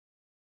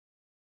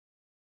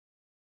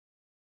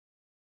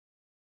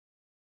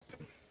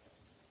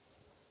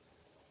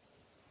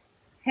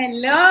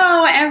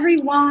Hello,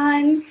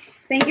 everyone.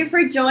 Thank you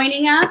for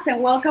joining us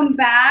and welcome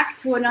back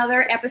to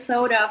another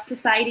episode of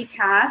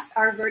SocietyCast,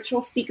 our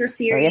virtual speaker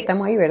series. Todavía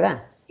estamos ahí,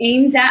 ¿verdad?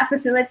 Aimed at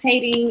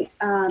facilitating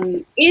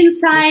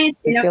insights,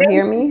 you still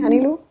hear me,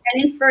 Anilu?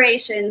 and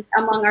inspirations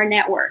among our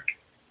network.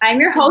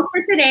 I'm your host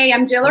for today.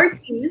 I'm Jill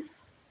Ortiz.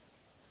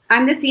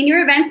 I'm the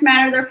Senior Events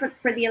Manager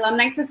for the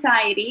Alumni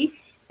Society,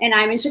 and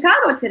I'm in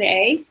Chicago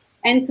today.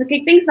 And to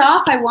kick things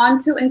off, I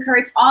want to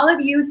encourage all of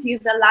you to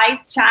use the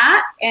live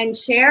chat and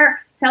share.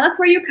 Tell us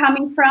where you're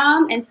coming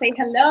from and say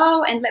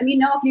hello and let me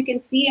know if you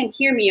can see and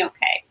hear me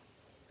okay.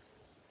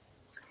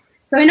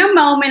 So in a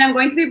moment, I'm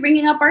going to be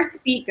bringing up our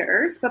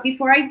speakers. But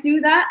before I do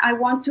that, I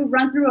want to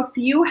run through a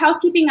few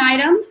housekeeping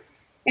items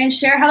and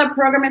share how the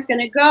program is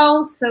going to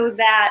go so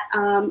that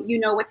you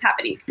know what's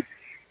happening.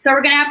 So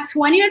we're going to have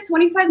 20 to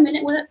 25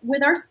 minutes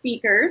with our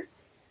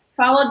speakers,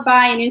 followed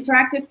by an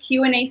interactive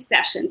Q&A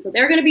session. So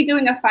they're going to be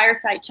doing a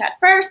fireside chat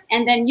first,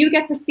 and then you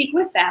get to speak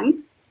with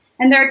them.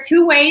 And there are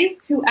two ways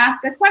to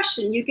ask a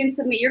question. You can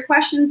submit your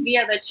questions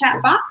via the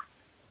chat box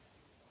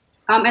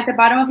at the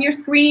bottom of your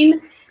screen.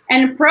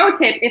 And pro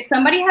tip, if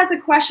somebody has a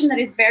question that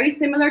is very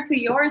similar to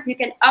yours, you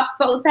can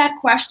upvote that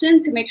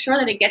question to make sure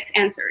that it gets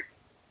answered.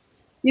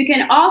 You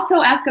can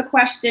also ask a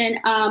question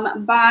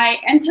by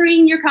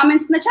entering your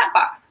comments in the chat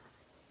box.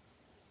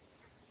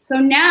 So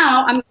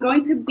now I'm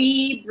going to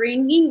be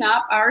bringing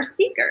up our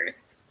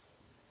speakers.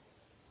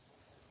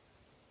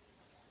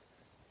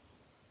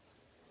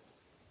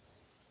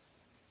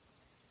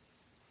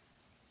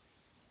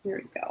 Here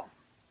we go.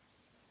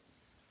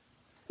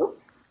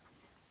 Oops.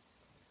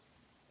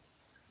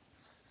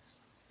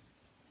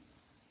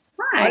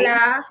 Hi.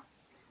 Hola.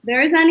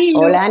 There's Anilu.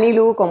 Hola,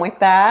 Anilu, ¿cómo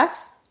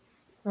estás?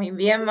 Muy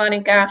bien,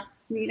 Mónica.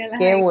 Mírala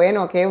Qué ahí.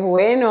 bueno, qué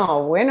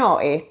bueno. Bueno,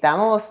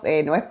 estamos,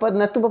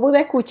 no pude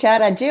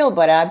escuchar a Jill,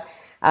 but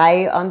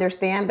I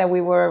understand that we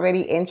were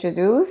already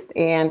introduced,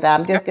 and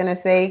I'm just going to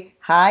say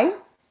hi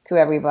to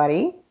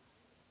everybody.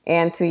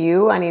 And to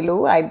you,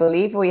 Anilu, I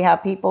believe we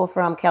have people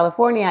from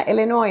California,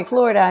 Illinois,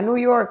 Florida, New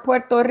York,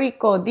 Puerto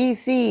Rico,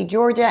 DC,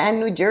 Georgia, and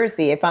New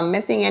Jersey. If I'm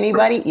missing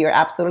anybody, you're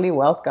absolutely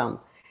welcome.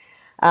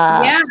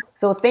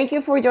 So thank you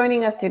for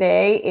joining us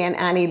today. And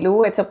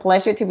Anilu, it's a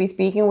pleasure to be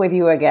speaking with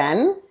you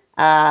again.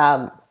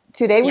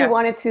 Today, we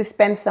wanted to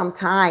spend some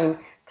time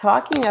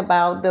talking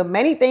about the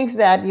many things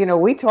that,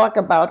 we talk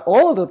about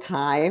all the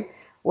time,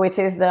 which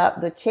is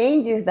the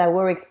changes that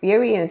we're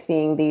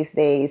experiencing these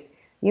days.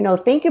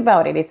 Think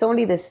about it. It's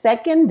only the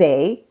second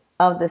day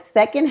of the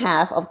second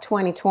half of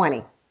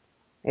 2020.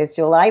 It's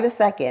July the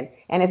 2nd,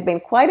 and it's been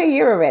quite a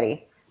year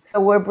already. So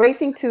we're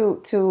bracing to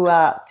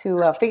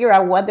figure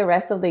out what the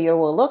rest of the year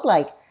will look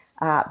like.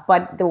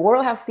 But the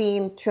world has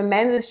seen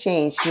tremendous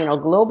change.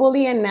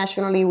 Globally and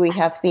nationally, we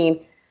have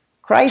seen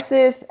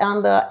crisis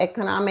on the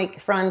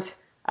economic front,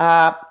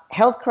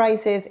 health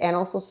crisis, and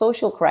also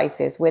social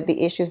crisis with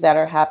the issues that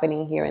are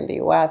happening here in the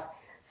U.S.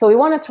 So we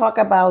want to talk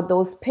about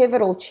those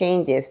pivotal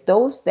changes,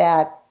 those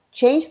that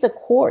change the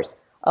course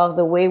of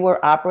the way we're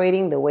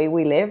operating, the way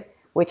we live,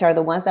 which are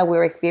the ones that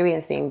we're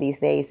experiencing these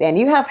days. And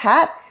you have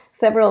had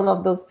several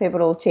of those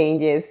pivotal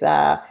changes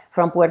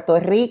from Puerto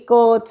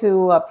Rico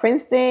to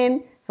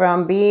Princeton,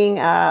 from being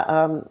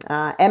an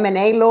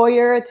M&A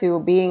lawyer to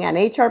being an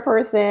HR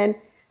person,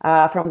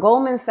 from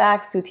Goldman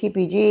Sachs to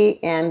TPG,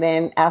 and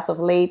then as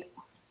of late,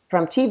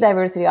 from Chief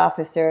Diversity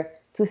Officer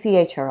to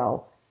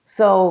CHRO.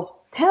 So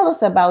tell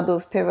us about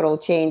those pivotal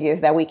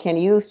changes that we can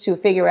use to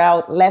figure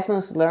out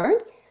lessons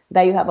learned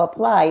that you have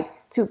applied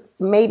to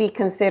maybe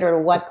consider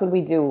what could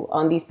we do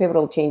on these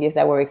pivotal changes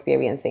that we're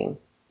experiencing.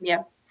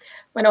 Yeah.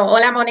 Bueno,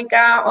 hola,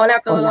 Mónica. Hola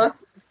a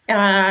todos.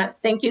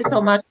 Thank you so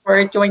much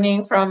for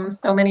joining from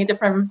so many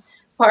different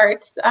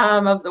parts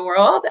of the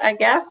world, I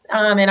guess.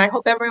 And I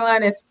hope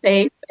everyone is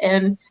safe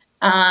and,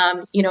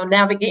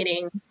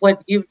 navigating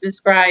what you've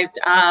described.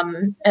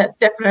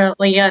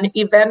 Definitely an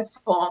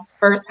eventful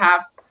first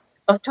half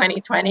of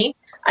 2020.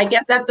 I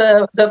guess that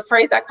the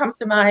phrase that comes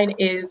to mind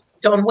is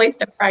don't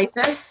waste a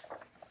crisis.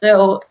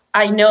 So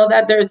I know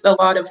that there's a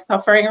lot of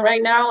suffering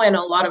right now and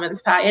a lot of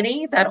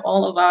anxiety that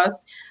all of us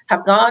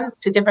have gone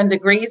to different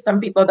degrees. Some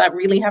people that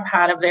really have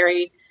had a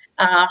very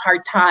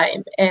hard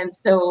time. And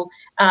so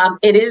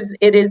it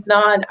is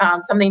not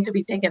something to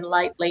be taken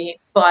lightly,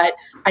 but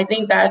I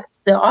think that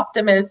the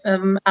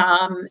optimism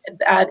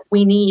that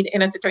we need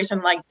in a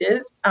situation like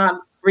this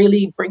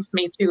really brings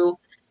me to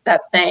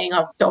that saying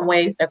of don't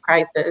waste a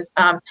crisis.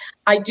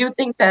 I do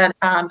think that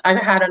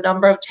I've had a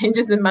number of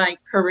changes in my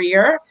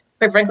career.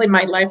 But frankly,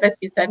 my life, as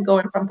you said,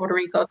 going from Puerto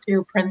Rico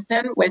to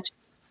Princeton, which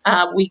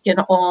we can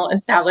all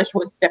establish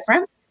was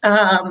different.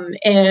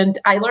 And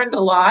I learned a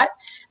lot.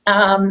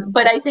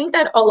 But I think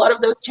that a lot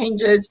of those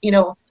changes,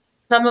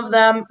 some of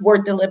them were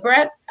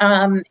deliberate.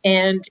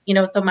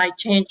 So my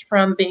change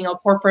from being a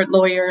corporate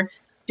lawyer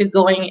to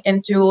going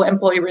into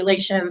employee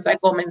relations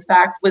at Goldman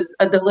Sachs was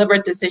a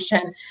deliberate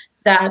decision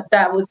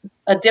that was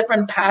a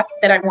different path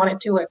that I wanted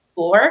to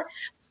explore.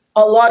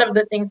 A lot of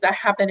the things that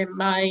happened in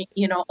my,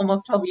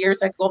 almost 12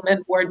 years at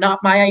Goldman were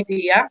not my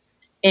idea.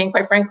 And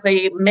quite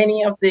frankly,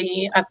 many of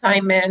the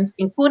assignments,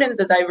 including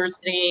the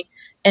diversity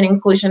and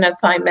inclusion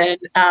assignment,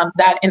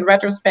 that in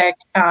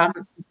retrospect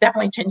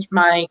definitely changed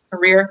my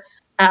career,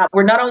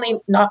 were not only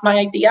not my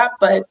idea,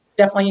 but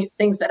definitely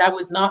things that I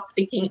was not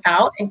seeking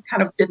out and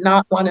kind of did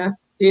not want to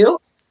do.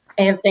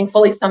 And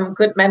thankfully, some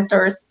good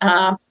mentors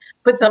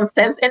put some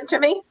sense into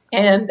me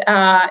and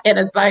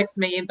advised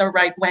me the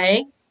right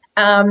way.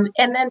 And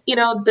then,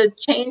 the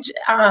change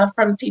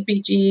from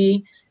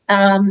TPG,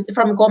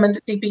 from Goldman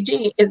to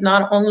TPG, is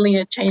not only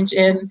a change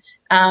in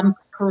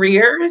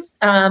careers,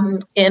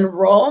 in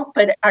role,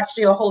 but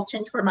actually a whole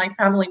change for my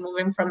family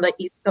moving from the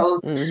East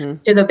Coast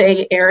to the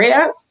Bay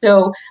Area.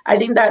 So I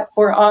think that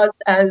for us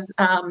as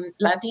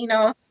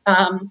Latinos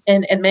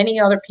and many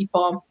other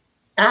people,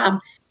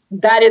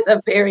 that is a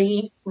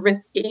very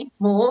risky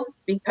move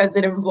because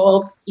it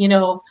involves,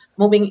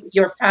 moving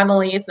your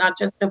family. It's not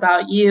just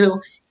about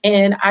you.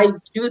 And I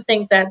do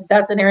think that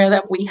that's an area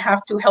that we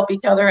have to help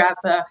each other as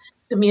a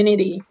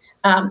community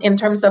in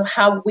terms of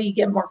how we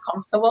get more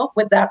comfortable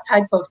with that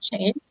type of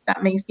change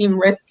that may seem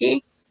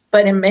risky,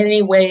 but in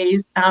many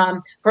ways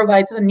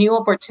provides a new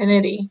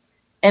opportunity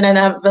and an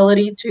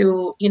ability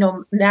to,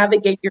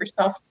 navigate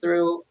yourself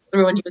through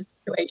a new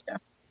situation.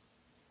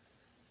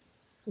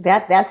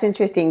 That's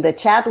interesting. The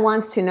chat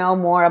wants to know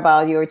more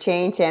about your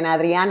change, and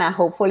Adriana,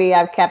 hopefully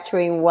I'm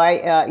capturing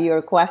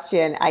your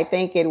question. I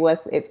think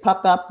it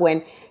popped up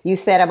when you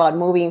said about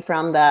moving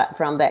from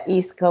the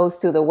East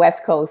Coast to the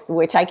West Coast,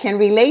 which I can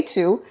relate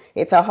to.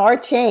 It's a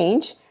hard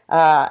change.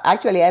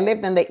 Actually, I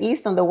lived in the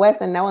East and the West,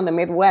 and now in the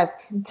Midwest.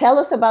 Tell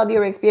us about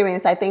your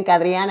experience. I think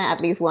Adriana at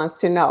least wants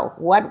to know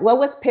what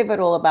was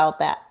pivotal about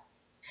that.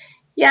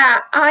 Yeah,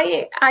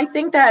 I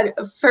think that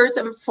first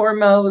and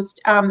foremost,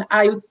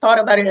 I thought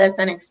about it as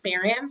an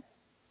experience.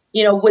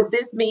 Would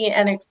this be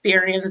an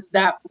experience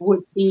that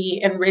would be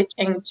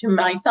enriching to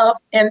myself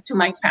and to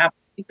my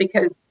family?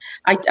 Because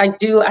I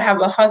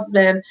have a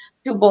husband,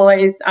 2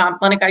 boys.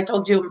 Monica, I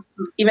told you,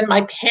 even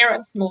my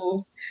parents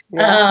moved.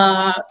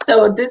 Yeah.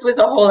 So this was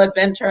a whole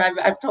adventure.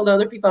 I've told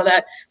other people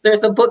that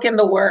there's a book in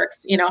the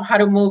works, how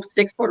to move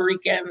 6 Puerto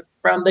Ricans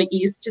from the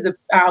East to the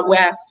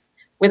West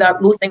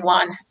without losing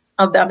one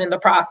of them in the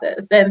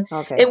process. And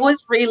It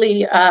was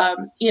really,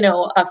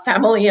 a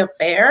family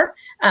affair,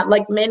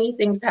 like many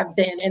things have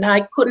been. And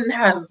I couldn't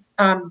have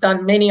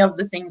done many of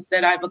the things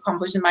that I've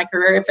accomplished in my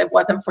career if it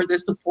wasn't for the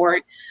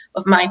support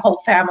of my whole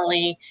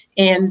family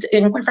and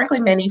quite frankly,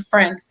 many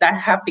friends that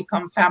have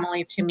become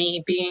family to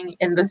me, being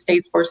in the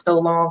States for so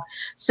long.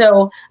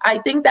 So I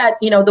think that,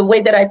 the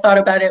way that I thought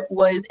about it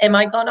was, am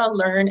I going to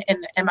learn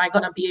and am I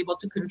going to be able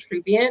to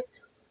contribute?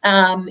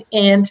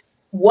 And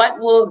what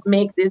will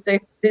make this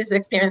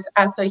experience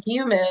as a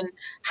human?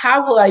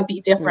 How will I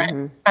be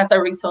different as a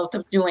result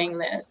of doing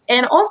this?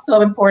 And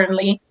also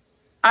importantly,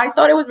 I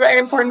thought it was very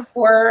important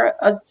for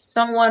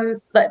someone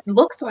that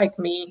looks like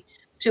me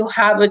to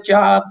have a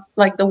job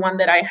like the one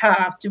that I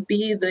have, to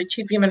be the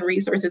Chief Human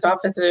Resources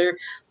Officer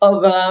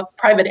of a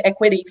private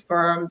equity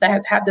firm that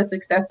has had the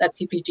success that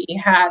TPG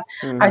has.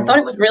 I thought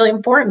it was really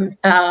important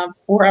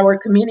for our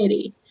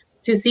community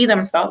to see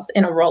themselves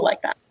in a role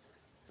like that.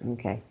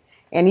 Okay.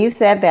 And you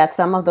said that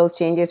some of those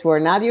changes were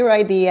not your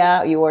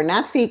idea, you were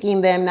not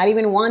seeking them, not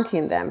even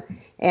wanting them.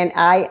 And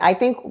I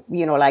think,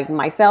 like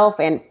myself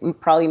and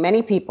probably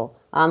many people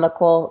on the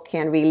call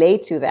can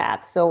relate to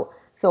that. So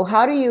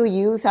how do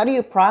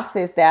you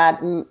process that,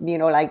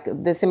 like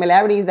the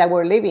similarities that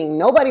we're living?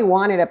 Nobody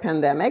wanted a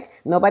pandemic.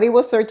 Nobody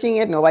was searching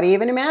it. Nobody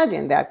even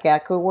imagined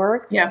that could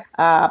work. Yeah.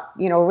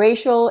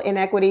 Racial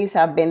inequities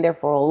have been there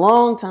for a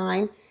long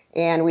time.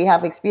 And we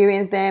have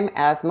experienced them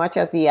as much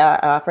as the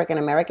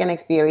African-American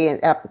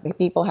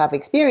people have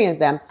experienced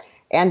them.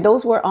 And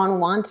those were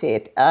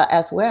unwanted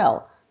as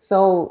well.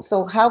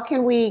 So how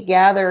can we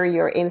gather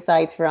your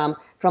insights from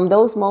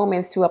those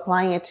moments to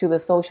applying it to the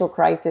social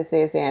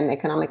crises and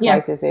economic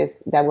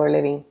crises that we're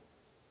living?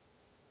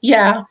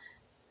 Yeah,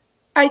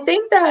 I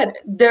think that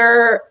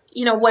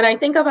when I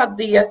think about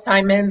the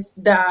assignments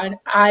that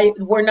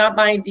were not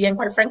my idea, and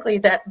quite frankly,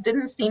 that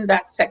didn't seem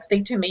that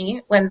sexy to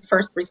me when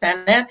first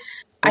presented,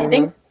 I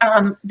think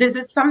this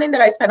is something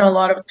that I spent a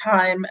lot of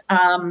time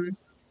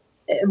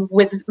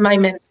with my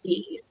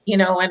mentees,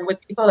 and with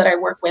people that I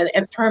work with,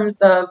 in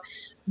terms of,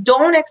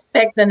 don't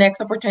expect the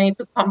next opportunity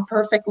to come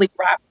perfectly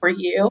wrapped for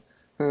you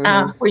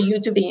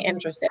to be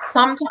interested.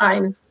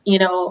 Sometimes,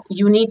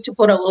 you need to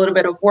put a little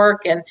bit of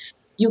work and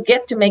you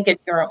get to make it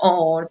your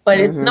own,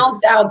 but it's no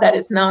doubt that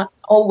it's not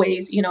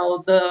always,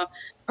 the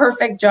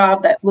perfect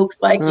job that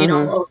looks like,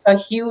 a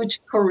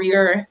huge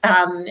career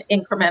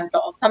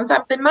incremental.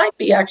 Sometimes it might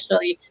be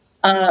actually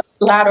a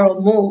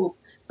lateral move,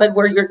 but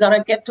where you're going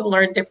to get to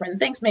learn different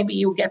things. Maybe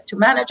you get to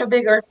manage a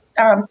bigger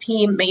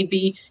team.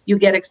 Maybe you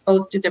get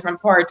exposed to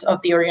different parts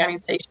of the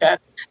organization.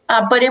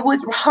 But it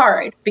was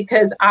hard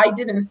because I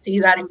didn't see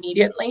that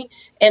immediately.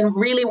 And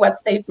really what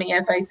saved me,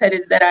 as I said,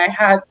 is that I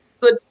had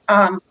good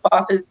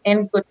bosses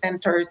and good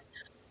mentors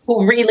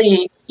who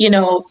really,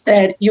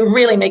 said, you're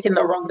really making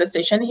the wrong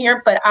decision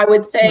here. But I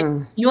would say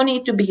you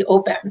need to be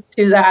open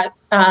to that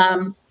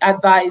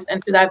advice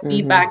and to that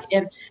feedback,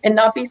 and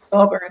not be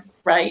stubborn,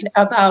 right?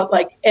 About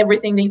like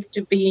everything needs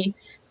to be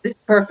this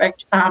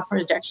perfect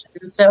projection.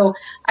 So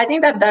I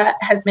think that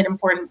has been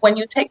important. When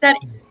you take that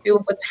into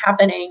what's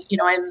happening,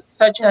 in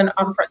such an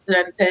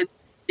unprecedented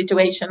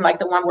situation like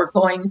the one we're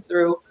going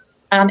through.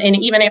 And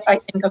even if I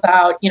think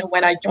about,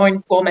 when I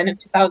joined Goldman in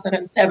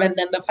 2007,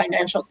 then the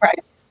financial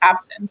crisis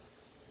happened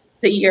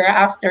the year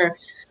after,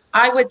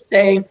 I would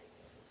say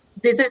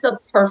this is a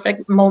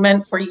perfect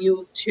moment for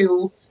you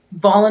to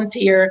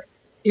volunteer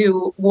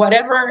to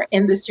whatever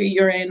industry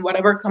you're in,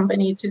 whatever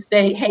company, to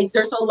say, hey,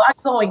 there's a lot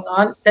going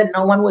on that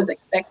no one was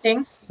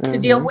expecting to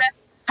deal with.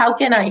 How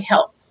can I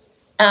help?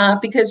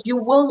 Because you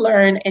will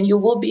learn and you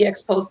will be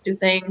exposed to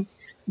things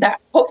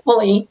that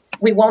hopefully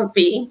we won't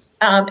be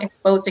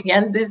exposed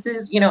again. This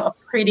is, a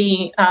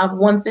pretty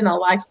once in a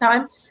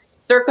lifetime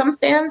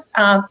circumstance,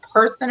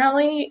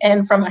 personally,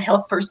 and from a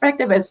health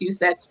perspective, as you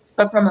said.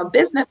 But from a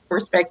business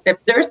perspective,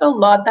 there's a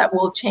lot that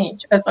will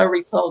change as a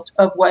result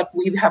of what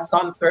we have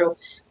gone through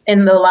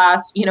in the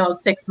last,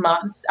 6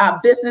 months.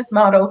 Business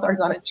models are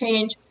going to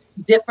change.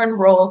 Different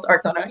roles are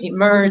going to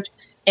emerge.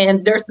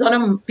 And there's going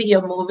to be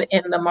a move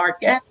in the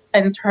market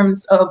in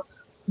terms of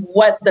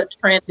what the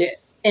trend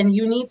is. And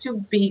you need to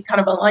be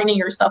kind of aligning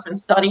yourself and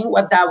studying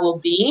what that will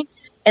be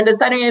and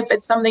deciding if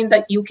it's something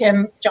that you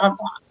can jump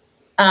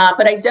on.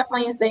 But I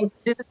definitely think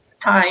this is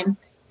the time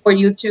for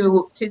you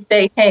to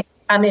say, hey,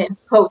 I'm in,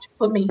 coach,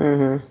 put me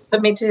to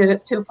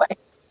play.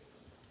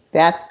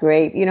 That's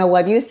great.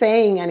 What you're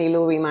saying,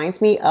 Anilu,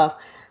 reminds me of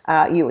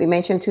you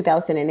mentioned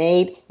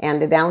 2008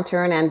 and the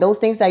downturn and those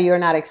things that you're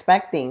not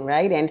expecting,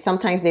 right? And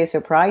sometimes they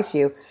surprise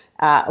you.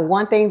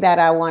 One thing that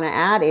I want to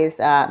add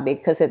is,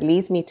 because it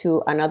leads me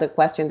to another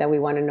question that we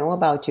want to know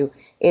about you,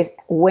 is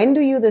when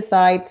do you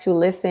decide to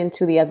listen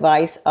to the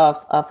advice of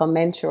a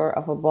mentor,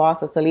 of a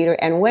boss, as a leader?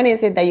 And when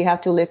is it that you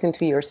have to listen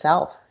to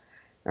yourself,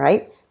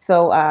 right?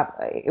 So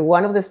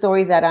one of the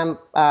stories that I'm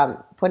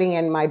putting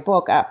in my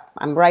book,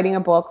 I'm writing a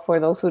book, for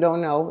those who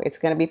don't know, it's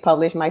going to be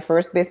published, my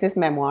first business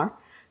memoir,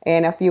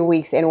 in a few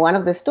weeks. And one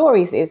of the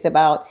stories is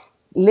about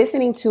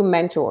listening to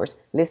mentors,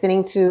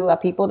 listening to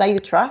people that you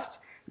trust,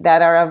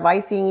 that are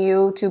advising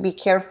you to be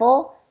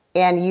careful,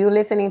 and you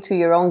listening to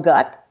your own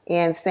gut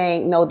and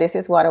saying, no, this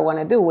is what I want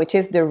to do, which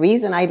is the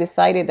reason I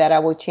decided that I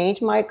would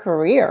change my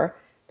career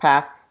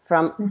path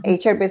from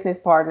HR business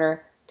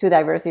partner to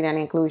diversity and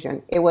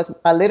inclusion. It was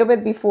a little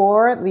bit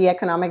before the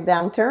economic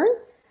downturn,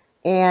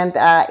 and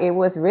it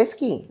was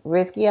risky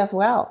as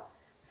well.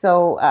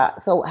 So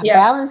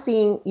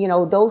balancing,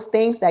 those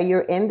things that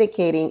you're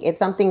indicating, it's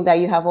something that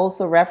you have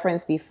also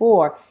referenced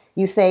before.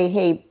 You say,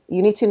 hey,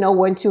 you need to know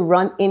when to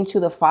run into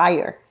the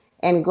fire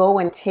and go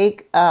and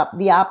take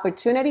the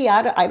opportunity.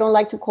 I don't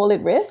like to call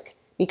it risk,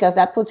 because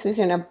that puts us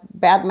in a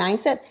bad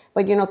mindset,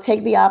 but,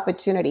 take the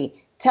opportunity.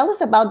 Tell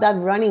us about that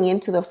running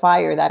into the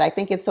fire that I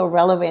think is so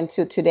relevant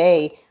to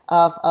today,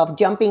 of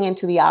jumping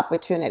into the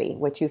opportunity,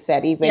 which you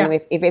said, even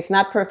if it's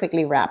not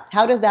perfectly wrapped.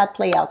 How does that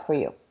play out for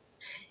you?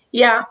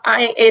 Yeah,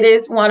 it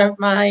is one of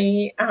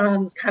my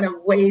kind of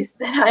ways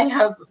that I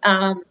have,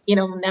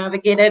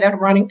 navigated and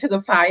running to the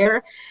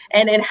fire,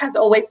 and it has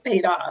always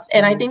paid off.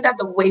 And I think that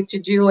the way to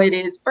do it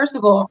is, first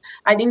of all,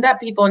 I think that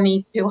people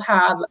need to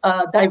have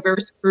a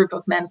diverse group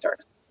of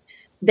mentors.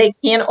 They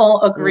can't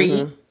all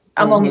agree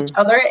among each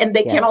other, and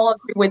they can't all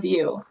agree with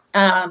you.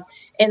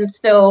 And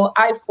so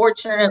I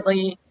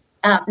fortunately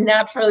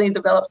naturally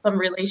developed some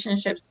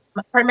relationships,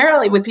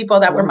 primarily with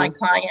people that were my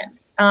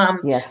clients,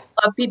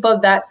 of people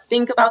that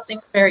think about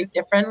things very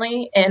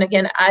differently. And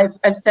again, I've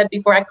said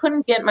before, I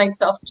couldn't get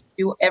myself to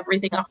do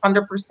everything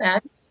 100%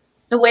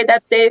 the way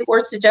that they were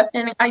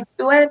suggesting I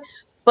do it,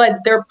 but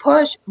their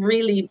push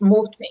really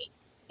moved me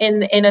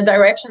in a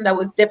direction that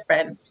was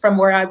different from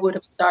where I would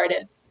have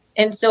started.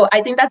 And so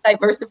I think that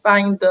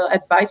diversifying the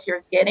advice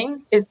you're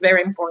getting is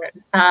very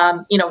important,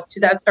 to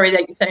that story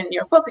that you said in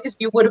your book, because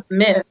you would have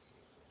missed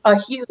a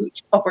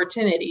huge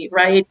opportunity,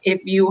 right?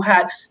 If you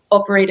had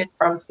operated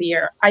from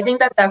fear. I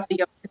think that that's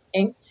the other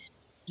thing.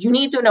 You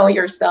need to know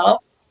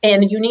yourself,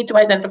 and you need to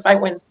identify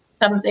when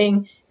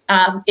something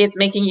is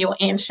making you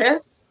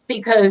anxious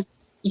because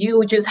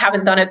you just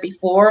haven't done it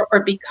before,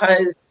 or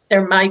because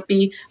there might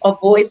be a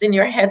voice in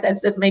your head that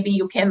says maybe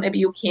you can, maybe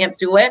you can't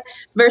do it,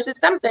 versus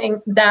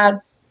something that,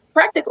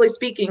 practically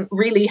speaking,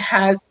 really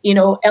has,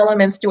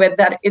 elements to it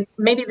that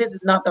maybe this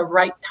is not the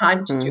right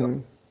time to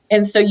do.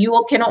 And so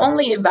you can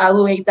only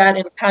evaluate that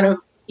and kind of,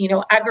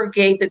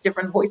 aggregate the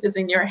different voices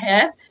in your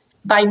head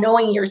by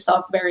knowing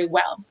yourself very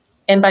well,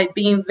 and by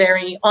being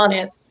very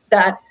honest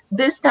that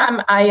this time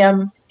I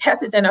am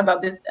hesitant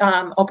about this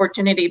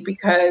opportunity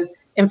because,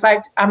 in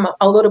fact, I'm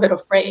a little bit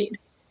afraid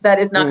that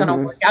it's not going to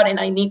work out, and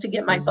I need to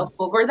get myself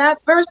over that,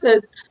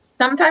 versus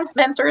sometimes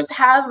mentors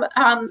have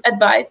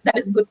advice that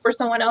is good for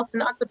someone else and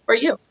not good for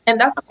you, and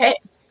that's okay.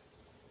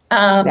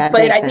 But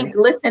I think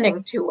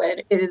listening to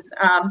it is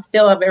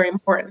still a very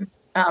important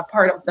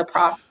part of the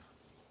process.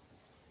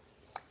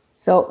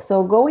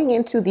 So going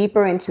into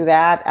deeper into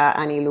that,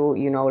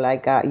 Anilu,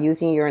 like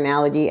using your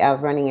analogy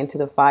of running into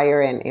the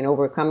fire and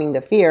overcoming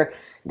the fear,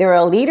 there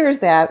are leaders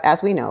that,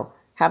 as we know,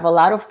 have a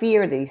lot of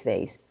fear these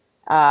days.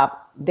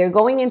 They're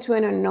going into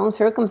an unknown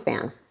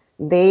circumstance.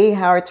 They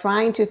are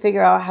trying to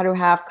figure out how to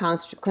have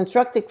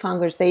constructive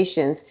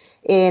conversations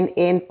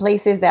in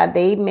places that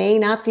they may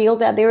not feel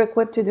that they're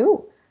equipped to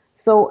do.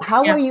 So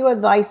how are you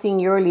advising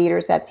your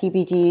leaders at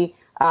TPG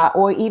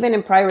or even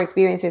in prior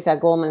experiences at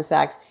Goldman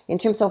Sachs in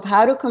terms of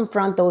how to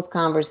confront those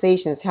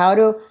conversations, how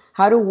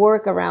to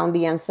work around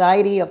the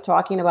anxiety of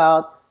talking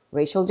about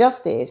racial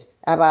justice,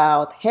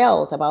 about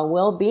health, about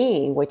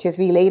well-being, which is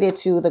related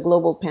to the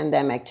global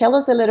pandemic? Tell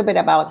us a little bit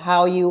about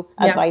how you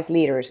advise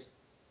leaders.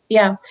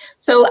 Yeah,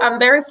 so I'm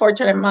very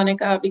fortunate,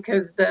 Monica,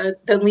 because the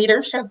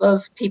leadership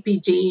of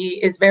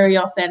TPG is very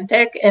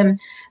authentic, and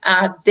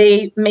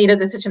they made a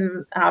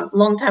decision a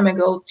long time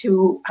ago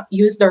to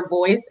use their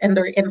voice and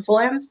their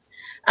influence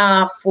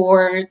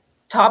for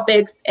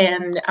topics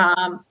and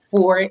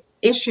for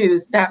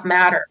issues that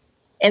matter.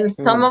 And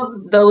some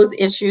of those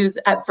issues,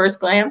 at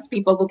first glance,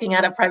 people looking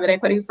at a private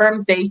equity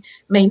firm, they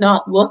may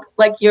not look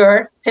like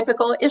your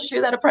typical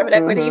issue that a private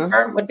equity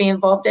firm would be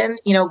involved in.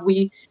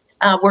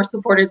 We're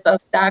supporters of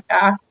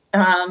DACA,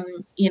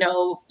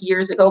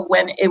 years ago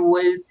when it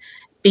was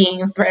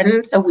being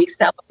threatened. So we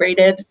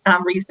celebrated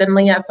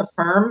recently as a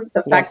firm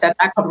the fact that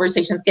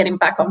conversation is getting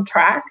back on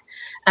track.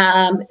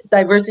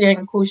 Diversity and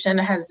inclusion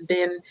has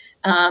been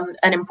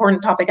an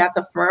important topic at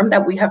the firm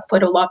that we have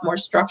put a lot more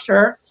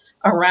structure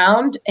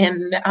around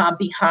and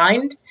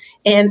behind.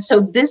 And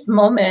so this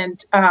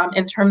moment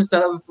in terms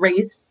of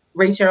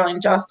racial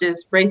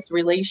injustice, race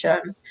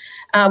relations,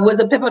 was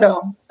a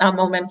pivotal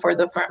moment for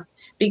the firm,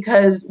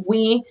 because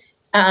we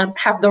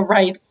have the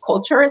right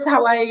culture, is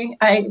how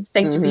I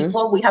say to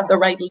people. We have the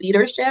right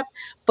leadership,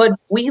 but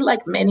we,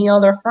 like many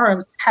other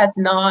firms, had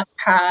not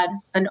had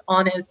an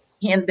honest,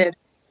 candid,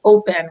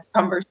 open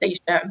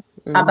conversation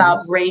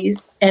about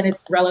race and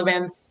its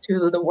relevance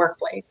to the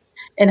workplace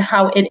and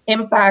how it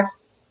impacts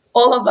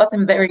all of us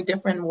in very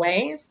different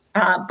ways,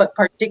 but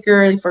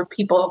particularly for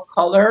people of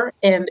color,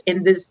 and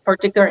in this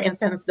particular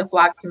instance, the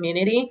Black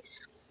community,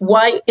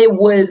 why it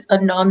was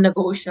a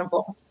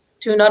non-negotiable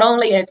to not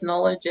only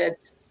acknowledge it,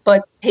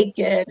 but take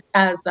it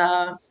as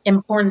an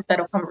important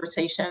set of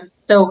conversations.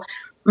 So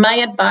my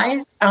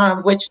advice,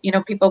 which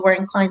people were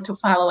inclined to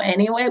follow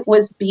anyway,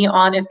 was be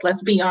honest.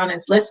 Let's be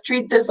honest. Let's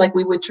treat this like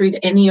we would treat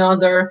any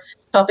other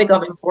topic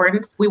of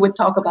importance. We would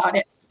talk about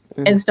it.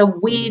 And so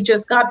we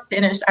just got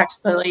finished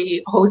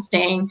actually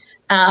hosting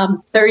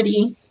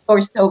 30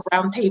 or so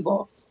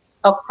roundtables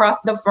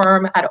across the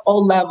firm at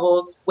all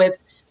levels, with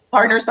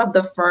partners of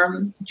the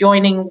firm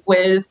joining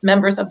with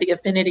members of the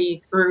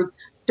affinity group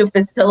to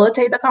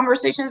facilitate the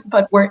conversations,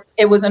 but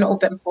it was an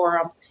open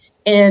forum.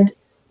 And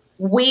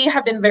we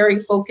have been very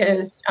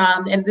focused,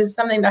 and this is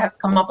something that has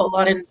come up a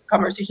lot in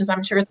conversations.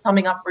 I'm sure it's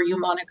coming up for you,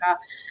 Monica.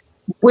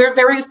 We're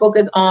very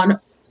focused on,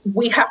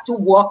 we have to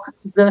walk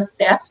the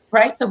steps,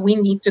 right? So we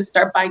need to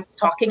start by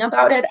talking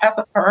about it as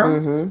a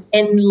firm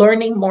and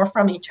learning more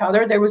from each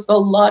other. There was a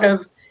lot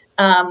of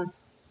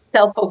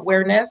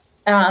self-awareness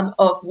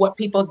of what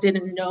people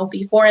didn't know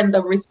before, and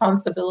the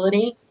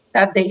responsibility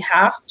that they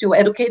have to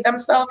educate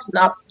themselves,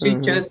 not to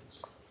just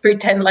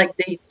pretend like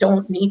they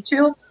don't need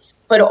to.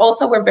 But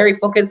also we're very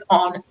focused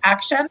on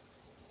action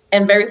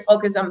and very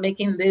focused on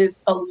making this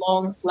a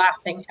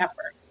long-lasting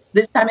effort.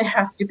 This time it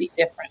has to be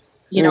different.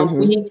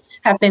 We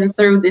have been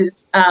through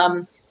this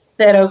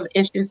set of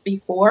issues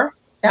before.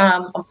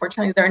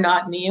 Unfortunately, they're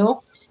not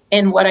new.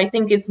 And what I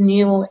think is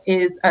new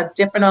is a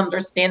different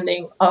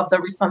understanding of the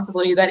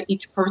responsibility that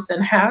each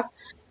person has,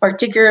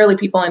 particularly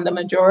people in the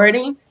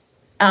majority,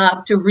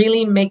 to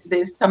really make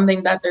this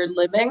something that they're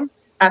living,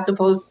 as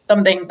opposed to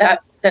something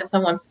that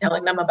someone's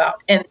telling them about.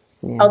 And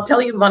I'll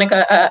tell you,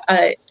 Monica,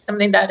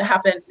 something that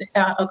happened,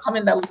 a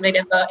comment that was made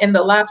in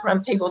the last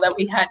roundtable that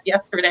we had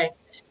yesterday.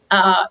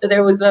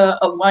 There was a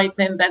white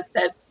man that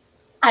said,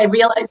 I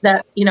realized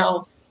that,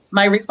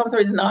 my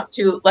responsibility is not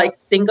to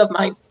think of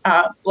my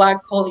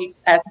Black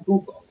colleagues as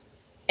Google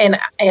and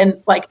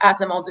ask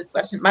them all this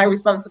question. My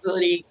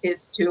responsibility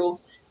is to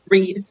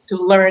read, to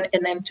learn,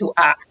 and then to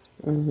act.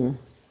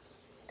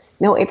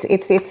 No,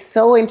 it's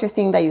so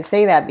interesting that you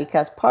say that,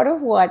 because part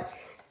of what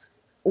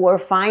we're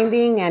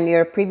finding, and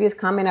your previous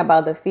comment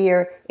about the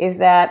fear, is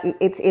that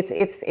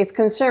it's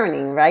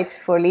concerning, right,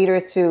 for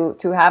leaders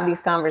to have these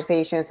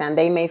conversations, and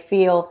they may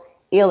feel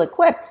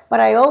ill-equipped. But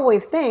I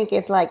always think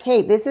it's like,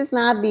 hey, this is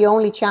not the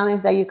only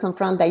challenge that you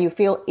confront that you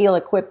feel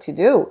ill-equipped to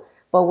do.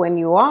 But when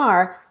you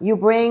are, you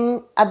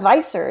bring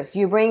advisors,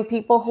 you bring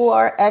people who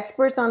are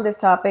experts on this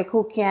topic,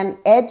 who can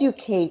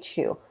educate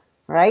you,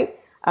 right?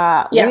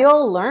 We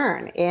all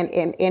learn,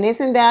 and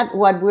isn't that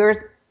what we're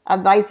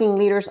advising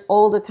leaders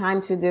all the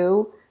time to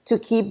do, to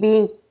keep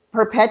being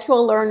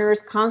perpetual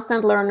learners,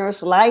 constant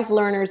learners, life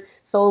learners?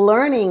 So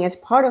learning is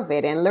part of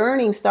it, and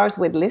learning starts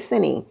with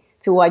listening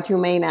to what you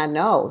may not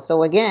know.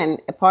 So again,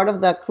 a part of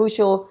the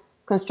crucial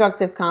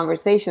constructive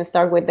conversation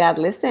start with that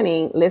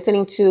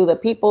listening to the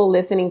people,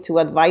 listening to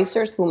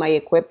advisors who might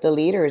equip the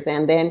leaders,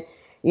 and then,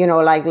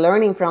 like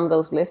learning from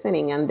those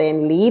listening and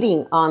then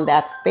leading on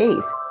that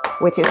space,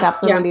 which is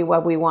absolutely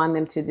what we want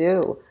them to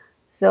do.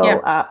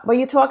 So, but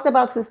you talked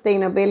about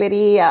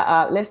sustainability.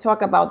 Let's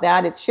talk about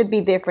that. It should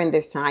be different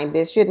this time.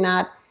 This should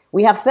not,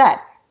 we have said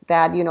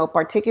that,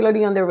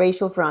 particularly on the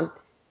racial front,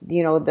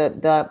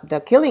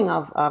 the killing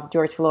of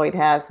George Floyd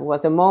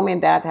was a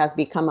moment that has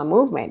become a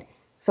movement.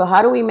 So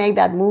how do we make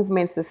that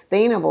movement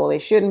sustainable?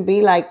 It shouldn't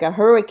be like a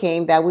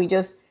hurricane that we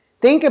just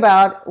think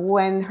about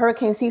when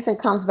hurricane season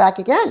comes back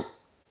again.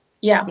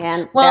 Yeah.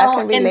 And that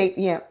can relate.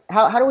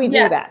 How do we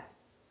do that?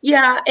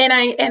 Yeah.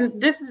 And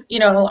this is,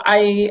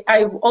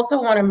 I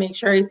also want to make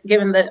sure,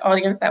 given the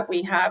audience that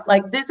we have,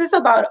 like, this is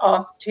about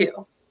us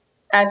too,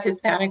 as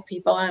Hispanic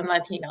people and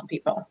Latino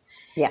people.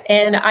 Yes.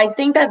 And I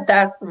think that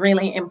that's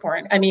really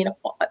important. I mean,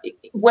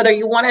 whether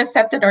you want to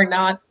accept it or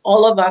not,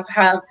 all of us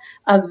have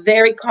a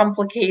very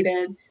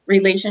complicated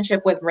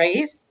relationship with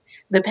race,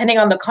 depending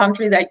on the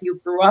country that you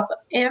grew up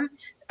in.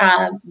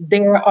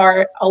 There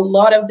are a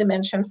lot of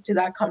dimensions to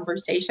that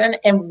conversation,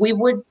 and we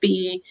would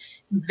be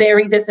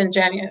very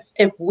disingenuous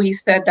if we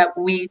said that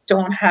we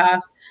don't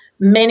have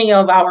many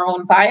of our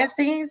own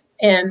biases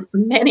and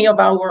many of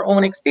our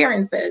own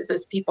experiences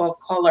as people of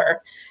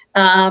color.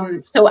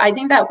 So I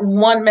think that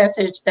one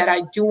message that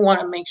I do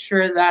want to make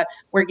sure that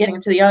we're getting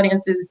to the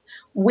audience is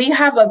we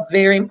have a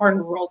very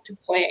important role to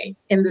play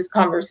in this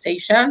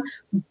conversation,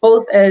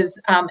 both as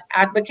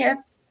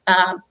advocates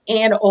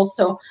and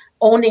also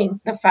owning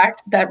the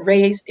fact that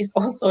race is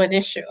also an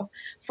issue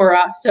for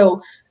us.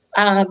 So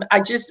I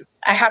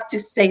have to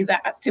say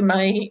that to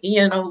my,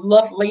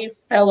 lovely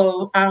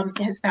fellow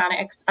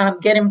Hispanics,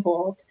 get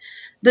involved.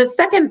 The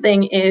second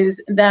thing is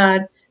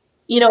that,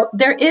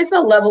 there is a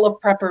level of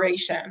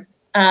preparation.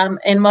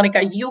 And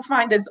Monica, you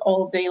find this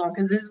all day long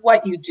because this is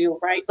what you do,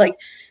 right? Like,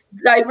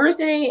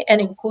 diversity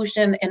and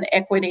inclusion and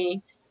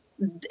equity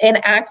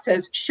and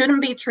access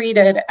shouldn't be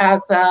treated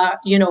as a,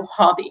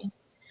 hobby.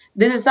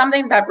 This is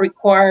something that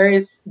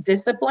requires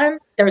discipline.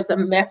 There's a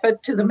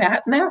method to the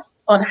madness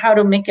on how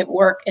to make it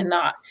work and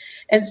not.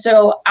 And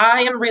so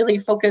I am really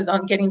focused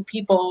on getting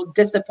people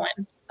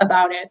disciplined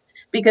about it,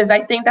 because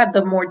I think that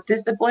the more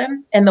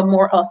disciplined and the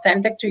more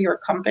authentic to your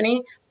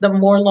company, the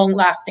more long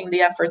lasting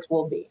the efforts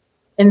will be.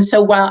 And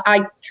so while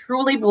I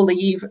truly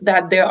believe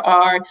that there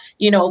are,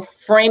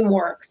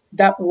 frameworks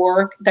that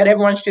work that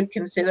everyone should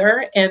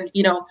consider, and,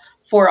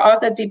 for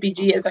us at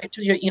DPG, as I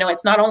told you,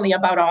 it's not only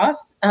about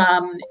us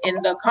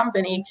in the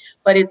company,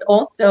 but it's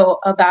also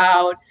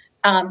about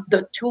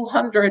the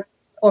 200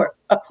 or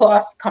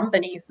plus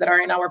companies that are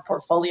in our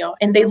portfolio.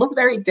 And they look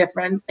very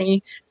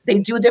differently. They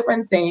do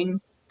different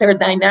things. Their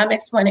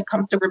dynamics when it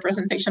comes to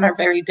representation are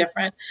very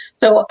different.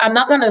 So I'm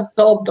not going to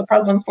solve the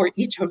problem for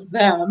each of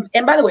them.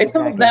 And by the way,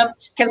 some of them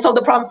can solve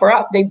the problem for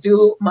us. They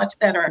do much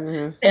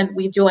better than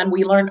we do, and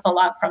we learn a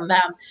lot from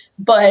them.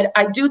 But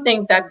I do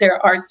think that there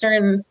are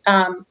certain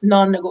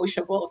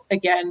non-negotiables,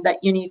 again, that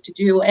you need to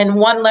do. And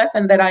one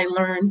lesson that I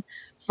learned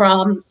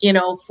from,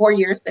 4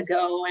 years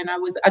ago, and I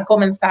was at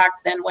Goldman Sachs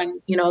then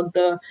when,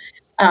 the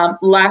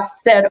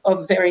last set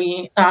of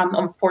very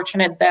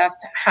unfortunate deaths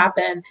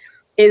happened,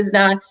 is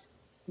that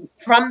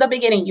from the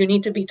beginning, you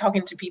need to be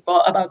talking to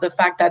people about the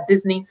fact that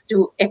this needs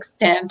to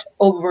extend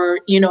over,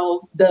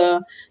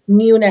 the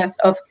newness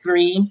of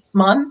 3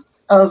 months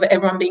of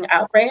everyone being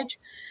outraged.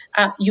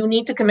 You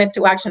need to commit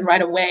to action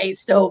right away.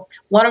 So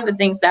one of the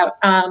things that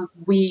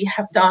we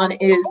have done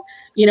is,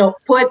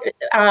 put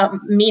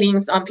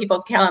meetings on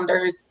people's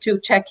calendars to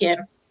check in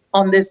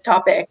on this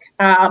topic.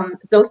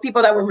 Those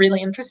people that were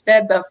really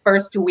interested the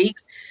first 2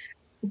 weeks,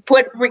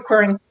 put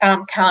recurring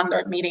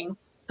calendar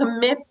meetings.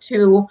 Commit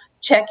to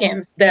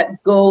check-ins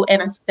that go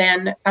and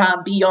extend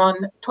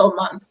beyond 12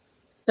 months,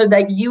 so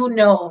that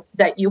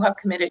that you have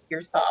committed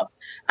yourself.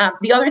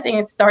 The other thing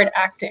is start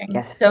acting.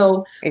 Yes,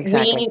 so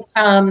exactly.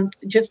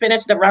 We just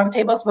finished the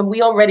roundtables, but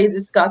we already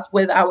discussed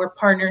with our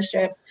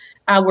partnership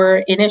our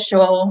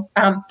initial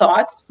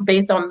thoughts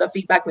based on the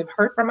feedback we've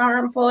heard from our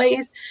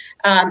employees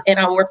and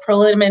our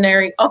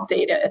preliminary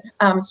updated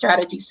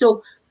strategy.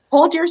 So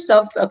hold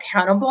yourselves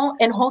accountable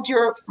and hold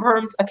your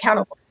firms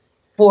accountable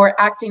for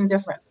acting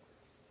different.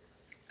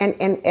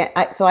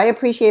 So I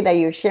appreciate that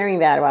you're sharing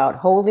that about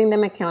holding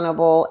them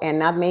accountable and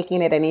not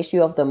making it an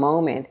issue of the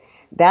moment.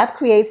 That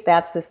creates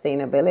that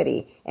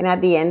sustainability. And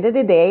at the end of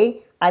the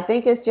day, I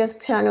think it's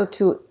just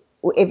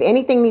if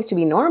anything needs to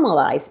be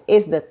normalized,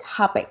 is the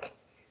topic,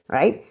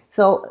 right?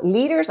 So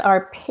leaders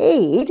are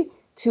paid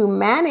to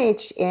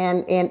manage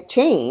and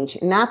change,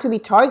 not to be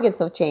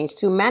targets of change,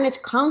 to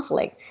manage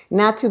conflict,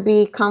 not to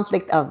be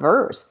conflict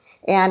averse.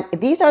 And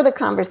these are the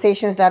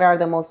conversations that are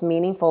the most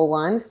meaningful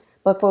ones.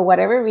 But for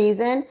whatever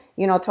reason,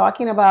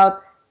 talking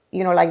about,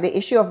 like the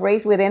issue of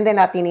race within the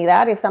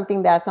Latinidad is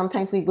something that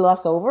sometimes we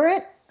gloss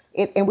over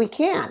and we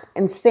can't.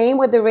 And same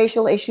with the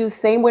racial issues,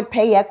 same with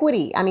pay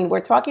equity. I mean, we're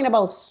talking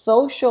about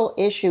social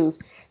issues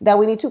that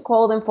we need to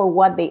call them for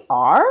what they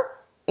are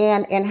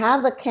and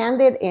have the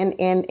candid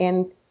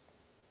and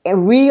a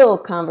real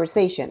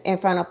conversation in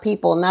front of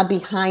people, not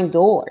behind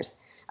doors.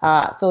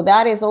 So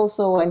that is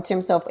also in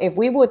terms of if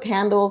we would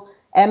handle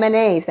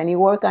M&As and you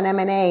work on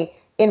M&A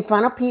in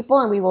front of people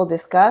and we will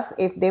discuss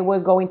if they were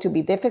going to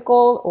be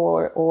difficult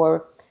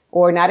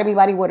or not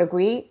everybody would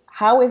agree.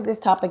 How is this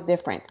topic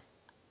different?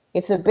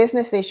 It's a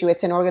business issue.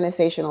 It's an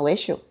organizational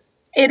issue.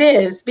 It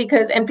is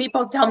because, and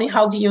people tell me,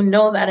 how do you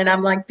know that? And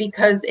I'm like,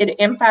 because it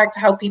impacts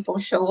how people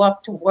show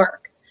up to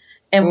work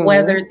and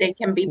whether they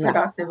can be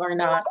productive or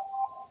not.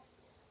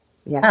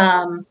 Yes.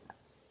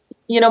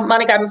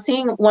 Monica, I'm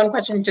seeing one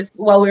question just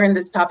while we're in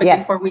this topic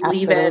before we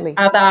leave it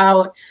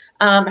about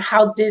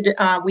how did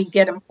we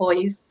get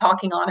employees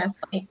talking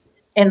honestly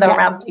in the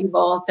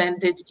roundtables, and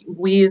did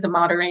we use a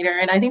moderator?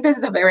 And I think this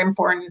is a very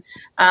important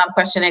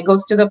question. It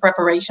goes to the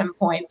preparation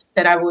point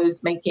that I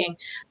was making.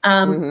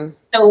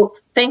 So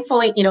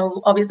thankfully,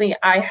 obviously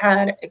I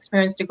had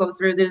experience to go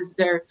through this.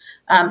 There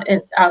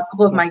is a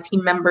couple of my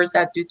team members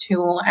that do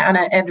too.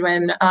 Anna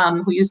Edwin,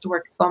 who used to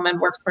work at Goldman,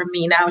 works for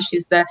me now.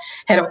 She's the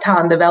head of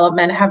talent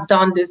development, have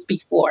done this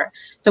before.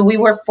 So we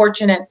were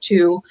fortunate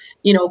to,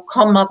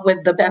 come up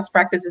with the best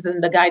practices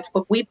and the guides,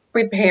 but we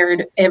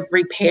prepared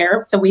every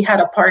pair. So we had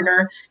a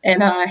partner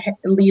and a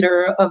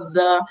leader of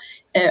the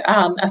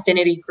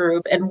affinity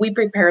group, and we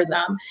prepared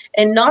them.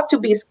 And not to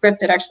be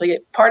scripted, actually,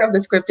 part of the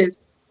script is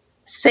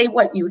say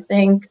what you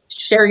think,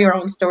 share your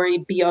own story,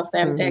 be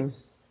authentic.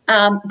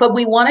 But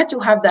we wanted to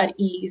have that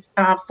ease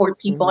for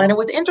people. And it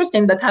was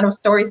interesting, the kind of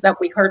stories that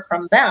we heard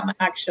from them,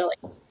 actually,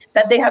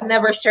 that they have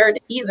never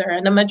shared either.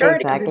 And the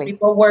majority of these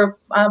people were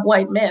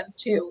white men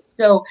too.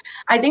 So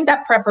I think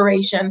that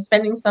preparation,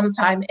 spending some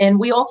time, and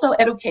we also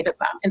educated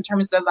them in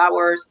terms of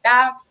our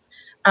stats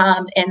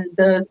and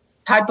the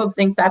type of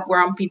things that were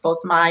on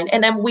people's mind.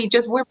 And then we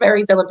just were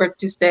very deliberate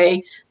to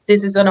say,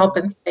 this is an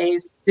open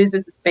space. This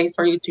is a space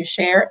for you to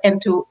share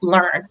and to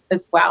learn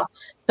as well.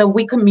 So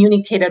we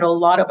communicated a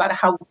lot about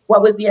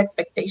what was the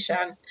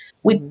expectation.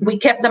 We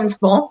kept them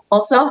small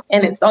also,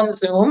 and it's on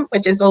Zoom,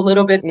 which is a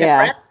little bit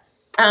different.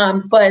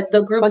 But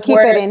the groups keep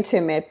it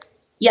intimate.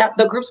 Yeah,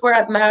 the groups were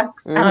at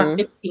max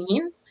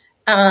 15.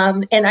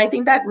 And I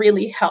think that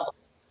really helped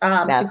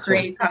to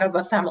create kind of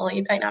a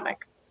family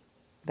dynamic.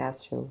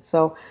 That's true.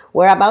 So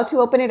we're about to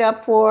open it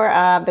up for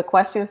the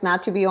questions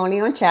not to be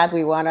only on chat.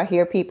 We want to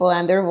hear people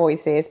and their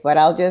voices, but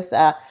I'll just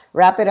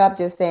wrap it up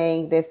just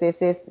saying this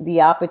is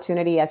the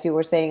opportunity, as you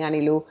were saying,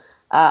 Anilu,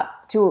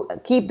 to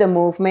keep the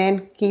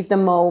movement, keep the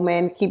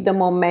moment, keep the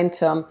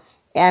momentum,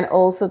 and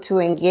also to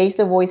engage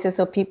the voices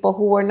of people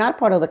who were not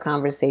part of the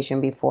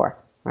conversation before,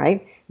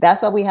 right?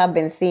 That's what we have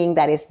been seeing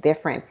that is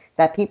different,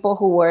 that people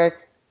who were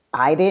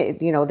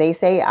they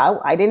say,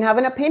 I didn't have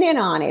an opinion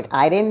on it.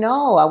 I didn't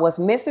know. I was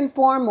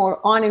misinformed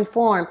or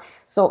uninformed.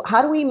 So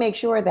how do we make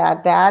sure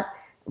that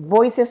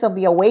voices of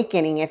the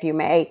awakening, if you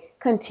may,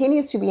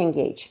 continues to be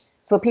engaged?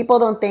 So people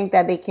don't think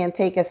that they can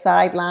take a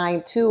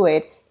sideline to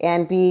it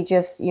and be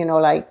just,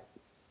 like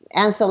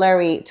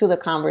ancillary to the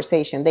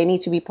conversation. They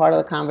need to be part of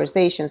the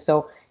conversation.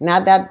 So now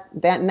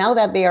that now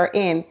that they are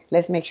in,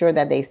 let's make sure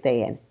that they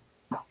stay in.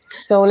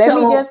 So let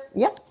me just,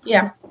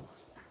 Yeah.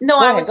 No,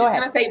 I was just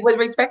going to say, with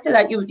respect to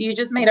that, you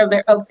just made a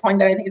point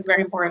that I think is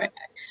very important.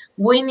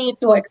 We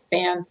need to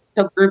expand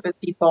the group of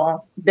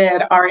people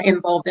that are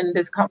involved in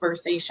this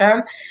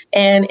conversation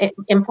and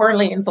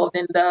importantly involved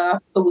in the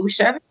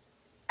solution.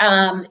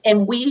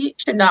 And we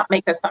should not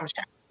make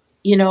assumptions.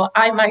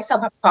 I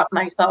myself have caught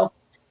myself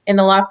in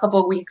the last couple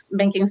of weeks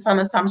making some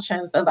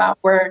assumptions about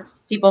where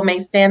people may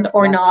stand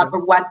or not, or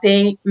what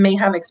they may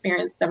have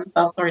experienced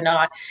themselves or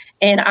not.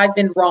 And I've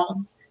been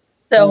wrong.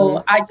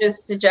 So I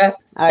just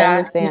suggest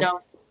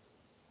that,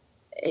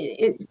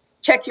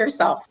 check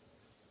yourself.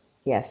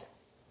 Yes.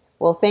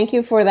 Well, thank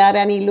you for that,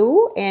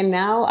 Anilu. And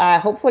now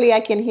hopefully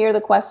I can hear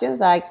the questions.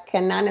 I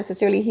cannot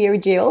necessarily hear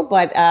Jill,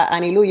 but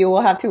Anilu, you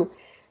will have to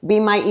be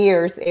my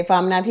ears if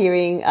I'm not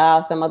hearing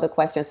some of the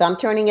questions. So I'm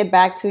turning it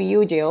back to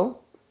you, Jill.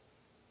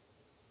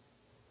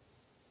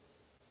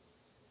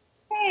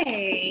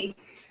 Hey.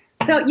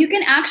 So you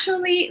can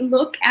actually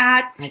look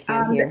at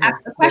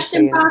the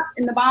question box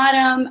in the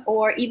bottom,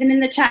 or even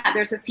in the chat.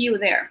 There's a few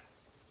there.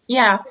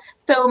 Yeah.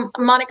 So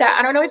Monica,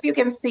 I don't know if you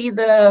can see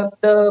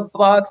the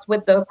box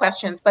with the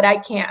questions, but I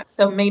can't.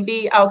 So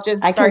maybe I'll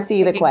just I can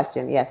see the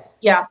question. Yes.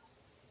 Yeah.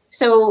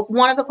 So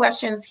one of the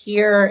questions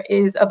here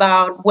is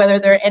about whether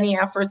there are any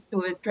efforts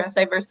to address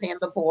diversity in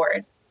the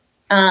board.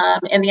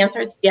 And the answer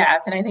is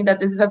yes. And I think that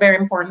this is a very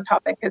important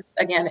topic because,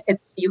 again,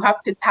 you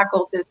have to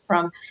tackle this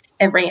from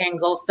every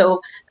angle. So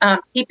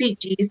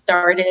PPG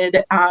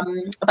started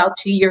about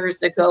 2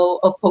 years ago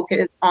a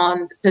focus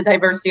on the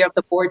diversity of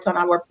the boards on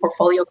our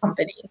portfolio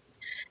companies.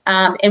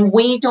 And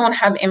we don't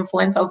have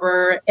influence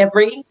over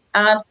every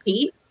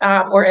seat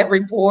or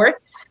every board.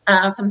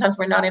 Sometimes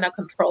we're not in a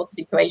controlled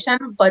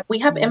situation, but we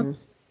have influence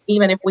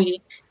even if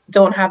we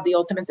don't have the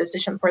ultimate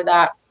decision for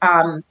that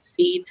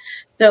seat.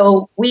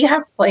 So we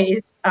have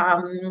placed,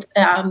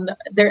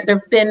 there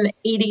have been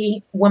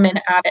 80 women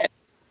added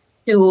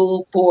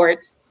to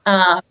boards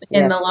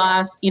in the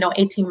last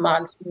 18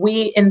 months.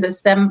 We in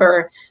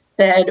December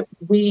said,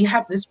 we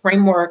have this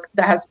framework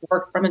that has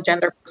worked from a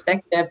gender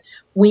perspective.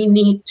 We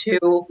need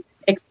to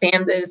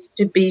expand this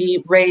to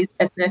be race,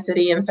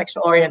 ethnicity, and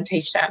sexual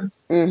orientation.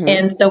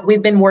 And so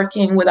we've been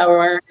working with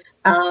our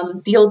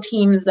deal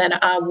teams and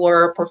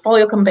our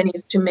portfolio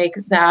companies to make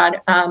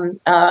that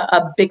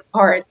a big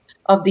part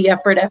of the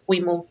effort as we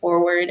move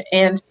forward.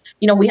 And,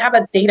 we have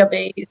a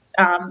database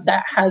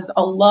that has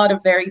a lot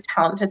of very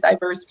talented,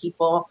 diverse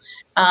people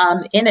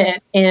in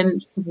it.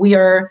 And we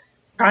are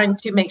trying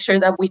to make sure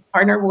that we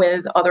partner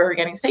with other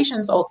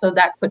organizations also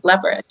that could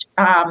leverage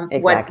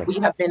what we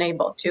have been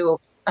able to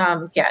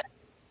get.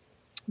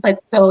 But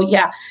so,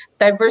 yeah,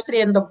 diversity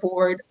in the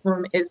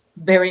boardroom is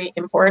very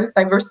important.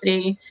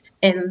 Diversity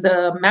in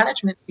the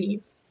management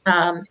teams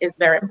is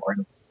very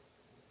important.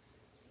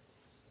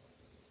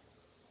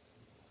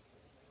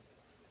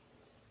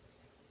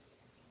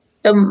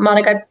 So,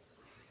 Monica,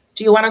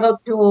 do you want to go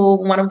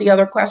to one of the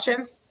other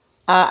questions?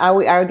 Are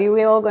we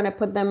all going to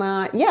put them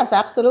on? Yes,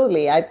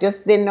 absolutely. I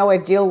just didn't know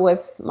if Jill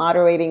was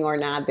moderating or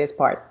not this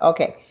part.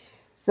 Okay.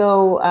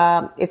 So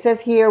it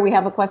says here we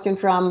have a question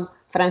from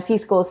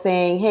Francisco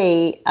saying,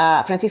 hey,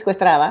 Francisco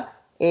Estrada,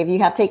 if you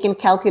have taken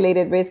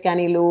calculated risk,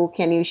 Anilu,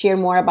 can you share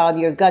more about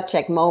your gut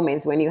check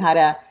moments when you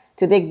had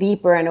to dig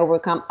deeper and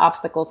overcome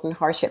obstacles and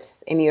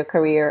hardships in your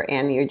career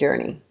and your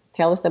journey?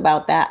 Tell us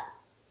about that.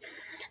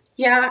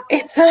 Yeah,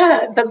 it's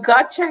the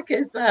gut check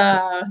is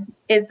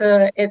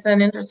it's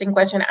an interesting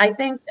question. I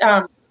think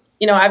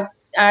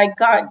I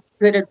got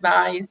good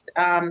advice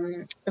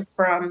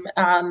from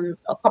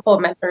a couple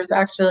of mentors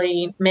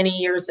actually many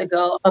years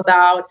ago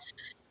about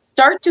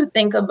start to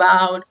think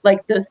about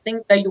like the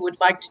things that you would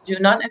like to do,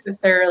 not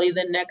necessarily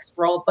the next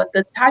role, but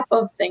the type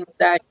of things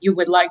that you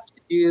would like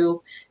to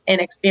do and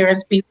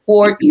experience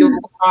before you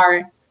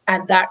are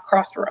at that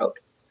crossroad.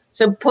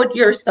 So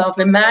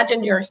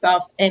imagine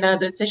yourself in a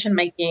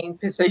decision-making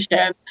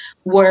position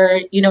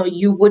where,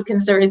 you would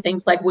consider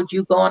things like, would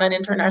you go on an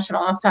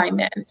international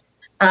assignment?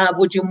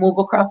 Would you move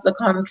across the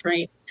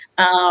country?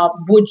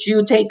 Would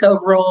you take a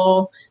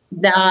role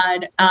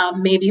that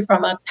maybe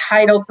from a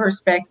title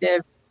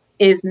perspective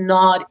is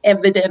not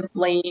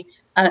evidently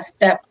a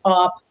step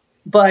up,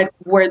 but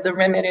where the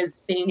remit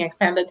is being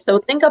expanded? So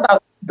think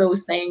about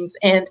those things.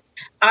 And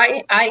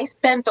I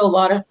spent a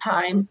lot of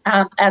time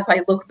as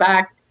I look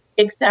back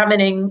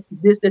examining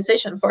this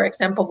decision, for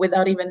example,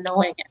 without even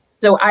knowing it.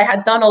 So I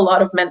had done a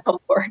lot of mental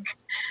work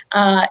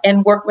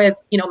and work with,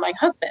 my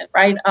husband,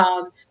 right?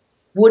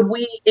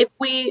 If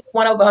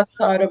one of us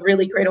got a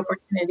really great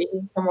opportunity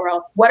somewhere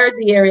else, what are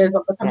the areas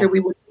of the country we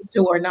would move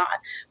to or not?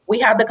 We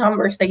had the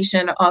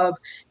conversation of,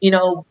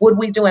 would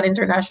we do an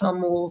international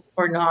move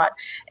or not?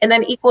 And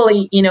then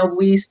equally,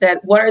 we said,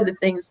 what are the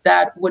things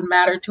that would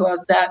matter to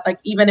us that, like,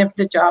 even if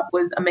the job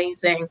was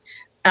amazing,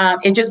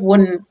 it just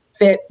wouldn't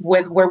fit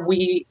with where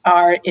we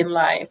are in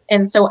life.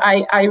 And so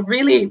I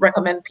really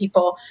recommend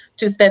people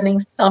to spending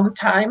some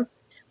time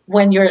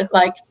when you're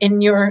like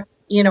in your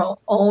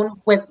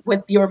own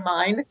with your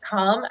mind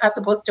calm, as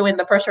opposed to in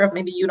the pressure of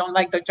maybe you don't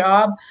like the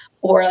job,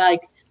 or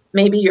like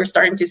maybe you're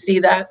starting to see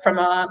that from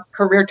a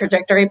career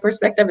trajectory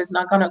perspective is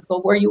not going to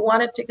go where you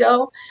want it to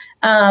go.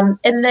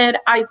 And then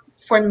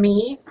for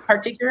me,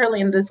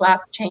 particularly in this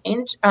last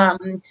change,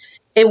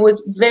 it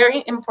was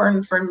very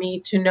important for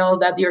me to know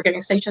that the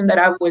organization that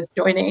I was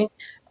joining,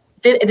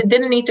 it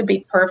didn't need to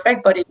be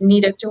perfect, but it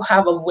needed to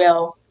have a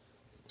will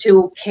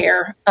to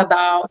care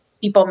about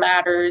people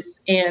matters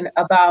and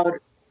about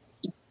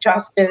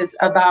justice,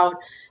 about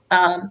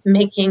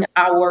making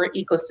our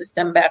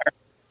ecosystem better.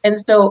 And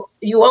so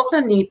you also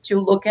need to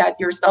look at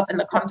yourself in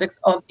the context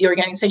of the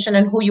organization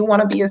and who you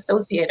want to be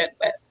associated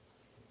with.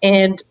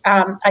 And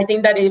I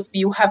think that if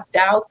you have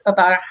doubts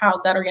about how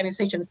that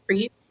organization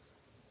treats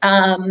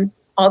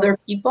other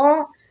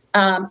people,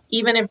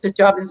 even if the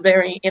job is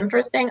very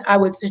interesting, I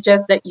would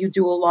suggest that you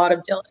do a lot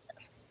of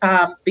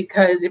diligence,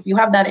 because if you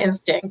have that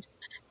instinct,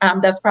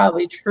 that's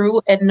probably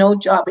true, and no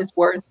job is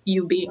worth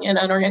you being in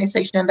an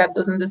organization that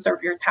doesn't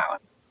deserve your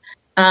talent.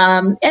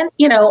 And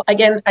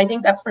again, I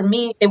think that for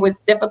me, it was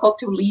difficult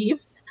to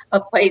leave a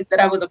place that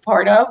I was a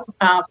part of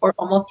for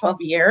almost 12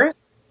 years.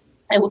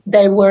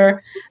 There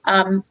were,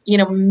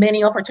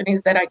 many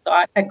opportunities that I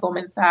got at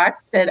Goldman Sachs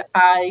that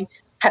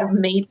have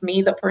made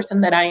me the person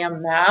that I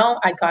am now.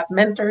 I got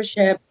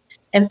mentorship.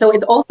 And so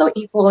it's also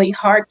equally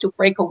hard to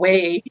break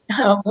away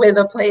with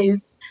a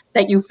place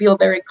that you feel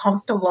very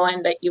comfortable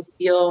in, that you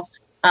feel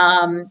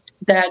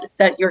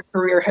that your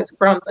career has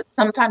grown. But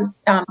sometimes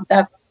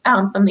that's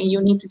something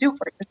you need to do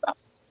for yourself.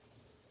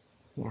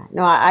 Yeah,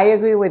 no, I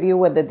agree with you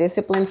with the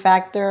discipline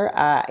factor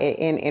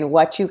in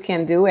what you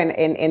can do,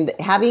 and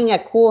having a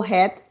cool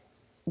head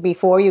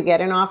before you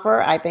get an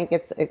offer. I think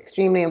it's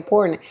extremely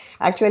important.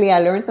 Actually,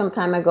 I learned some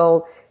time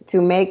ago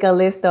to make a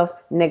list of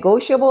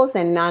negotiables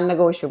and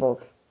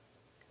non-negotiables,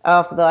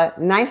 of the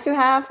nice to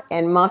have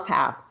and must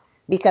have,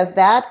 because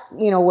that,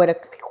 with a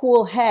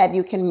cool head,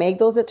 you can make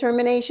those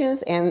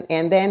determinations, and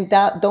then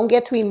don't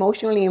get too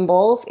emotionally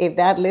involved if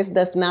that list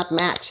does not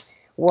match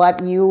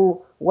what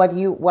you what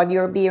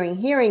you're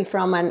hearing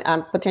from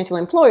a potential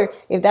employer.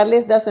 If that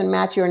list doesn't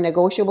match your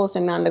negotiables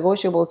and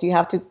non-negotiables, you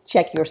have to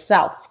check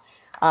yourself.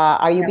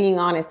 Are you being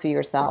honest to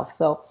yourself?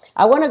 So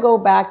I want to go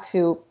back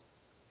to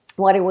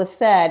what it was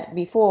said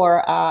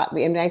before,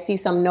 and I see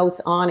some notes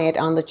on it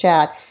on the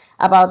chat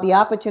about the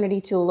opportunity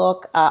to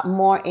look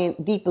more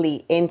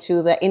deeply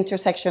into the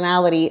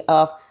intersectionality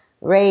of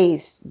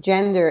race,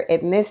 gender,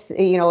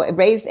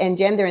 race and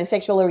gender and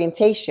sexual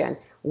orientation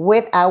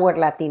with our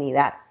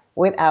Latinidad,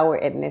 with our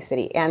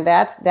ethnicity. And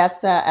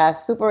that's a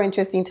super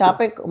interesting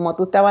topic. Como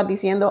tú estabas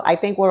diciendo, I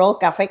think we're all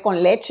café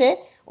con leche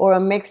or a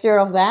mixture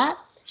of that,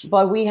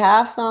 but we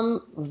have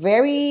some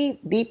very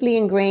deeply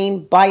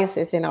ingrained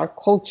biases in our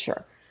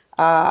culture,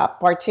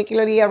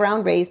 particularly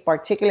around race,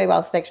 particularly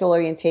about sexual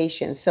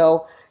orientation.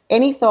 So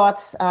any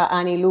thoughts,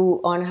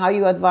 Anilu, on how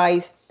you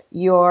advise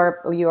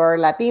your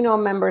Latino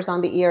members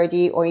on the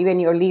ERG or even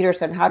your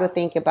leaders on how to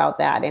think about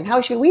that? And how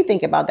should we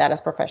think about that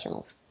as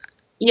professionals?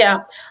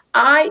 Yeah,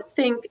 I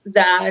think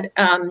that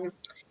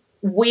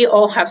we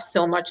all have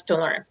so much to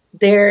learn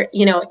there,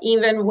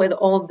 even with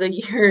all the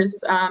years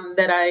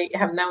that I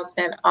have now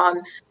spent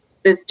on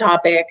this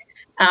topic.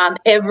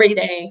 Every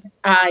day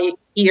I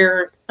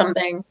hear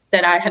something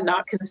that I had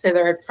not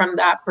considered from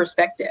that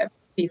perspective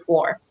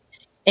before.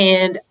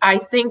 And I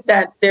think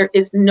that there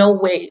is no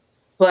way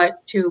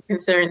but to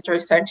consider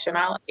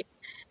intersectionality.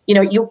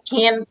 You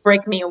can't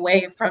break me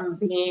away from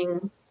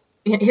being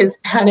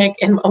Hispanic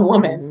and a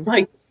woman.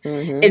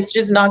 It's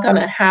just not going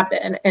to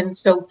happen. And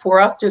so for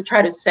us to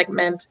try to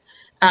segment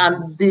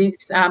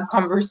these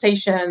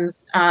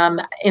conversations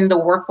in the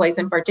workplace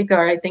in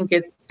particular, I think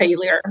is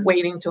failure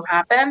waiting to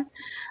happen.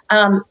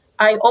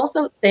 I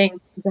also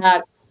think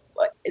that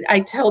I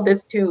tell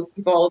this to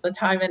people all the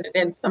time,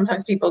 and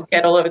sometimes people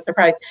get a little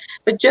surprised,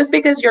 but just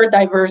because you're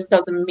diverse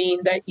doesn't mean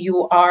that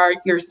you are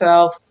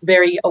yourself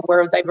very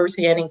aware of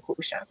diversity and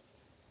inclusion.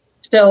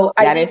 So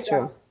I think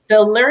true.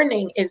 The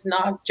learning is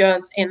not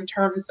just in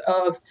terms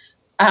of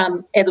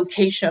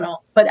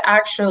educational, but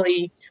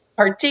actually,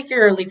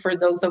 particularly for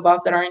those of us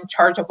that are in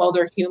charge of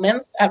other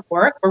humans at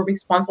work or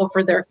responsible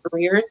for their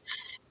careers,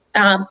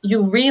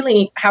 you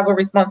really have a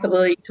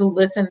responsibility to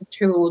listen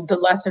to the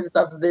lessons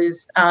of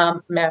this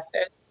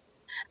message.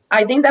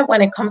 I think that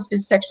when it comes to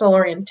sexual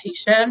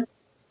orientation,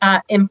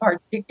 in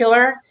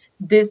particular,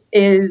 this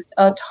is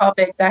a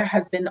topic that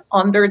has been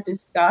under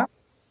discussed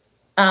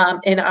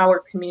in our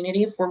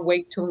community for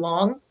way too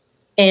long.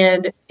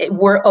 And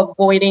we're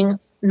avoiding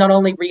not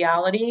only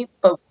reality,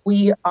 but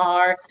we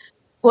are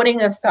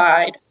putting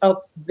aside a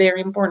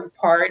very important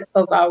part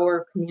of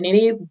our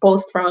community,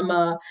 both from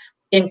a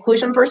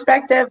inclusion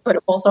perspective, but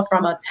also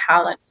from a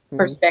talent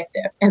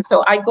perspective. And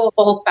so I go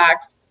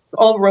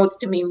all roads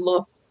to me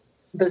look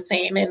the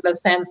same in the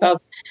sense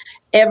of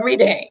every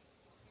day,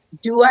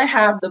 do I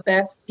have the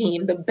best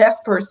team, the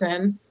best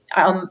person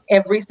on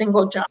every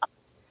single job?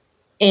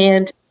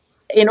 And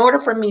in order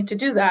for me to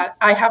do that,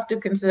 I have to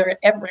consider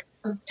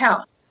everyone's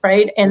talent,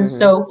 right? And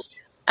so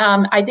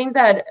I think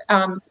that,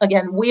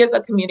 again, we as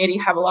a community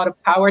have a lot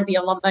of power. The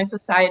Alumni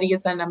Society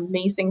is an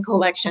amazing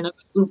collection of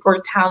super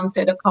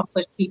talented,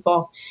 accomplished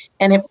people.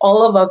 And if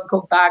all of us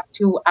go back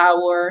to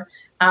our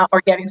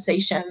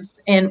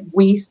organizations and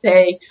we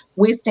say,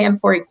 we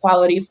stand for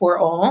equality for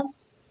all.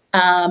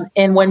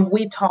 And when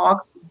we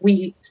talk,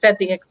 we set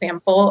the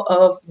example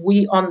of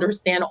we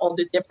understand all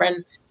the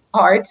different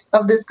parts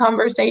of this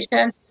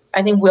conversation.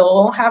 I think we'll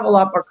all have a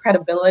lot more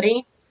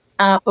credibility,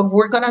 but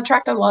we're going to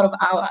attract a lot of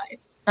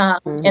allies.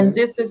 And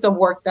this is the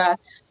work that,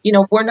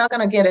 we're not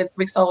going to get it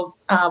resolved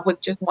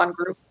with just one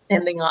group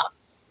ending up.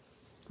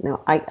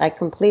 No, I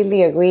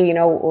completely agree.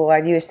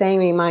 What you're saying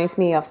reminds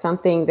me of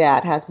something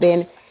that has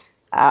been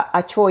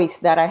a choice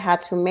that I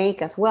had to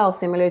make as well,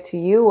 similar to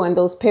you, and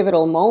those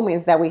pivotal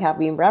moments that we have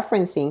been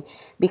referencing,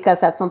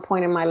 because at some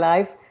point in my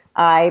life,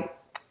 I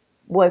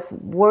was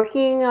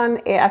working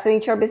as an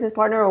HR business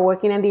partner or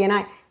working in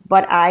D&I,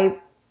 but I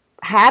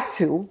had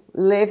to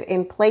live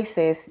in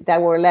places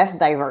that were less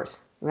diverse,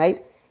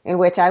 right? In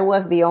which I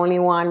was the only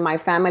one, my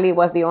family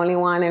was the only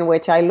one, in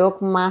which I look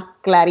más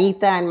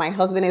clarita, and my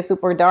husband is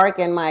super dark,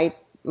 and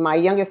my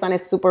youngest son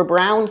is super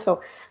brown.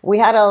 So we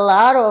had a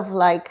lot of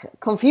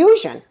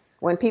confusion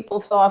when people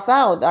saw us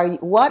out.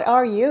 What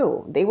are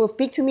you? They will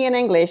speak to me in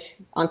English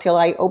until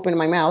I open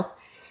my mouth.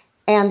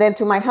 And then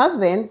to my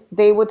husband,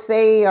 they would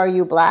say, are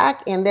you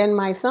Black? And then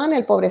my son,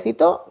 el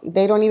pobrecito,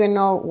 they don't even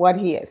know what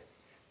he is.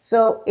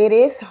 So it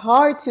is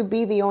hard to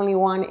be the only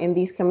one in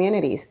these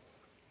communities.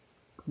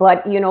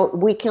 But,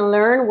 we can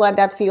learn what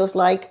that feels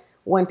like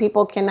when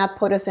people cannot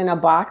put us in a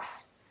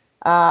box.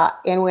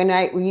 And when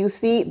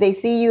they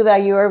see you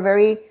that you're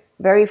very,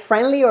 very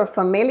friendly or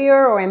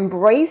familiar or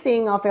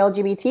embracing of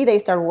LGBT, they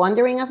start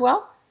wondering as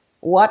well,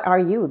 what are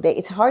you?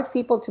 It's hard for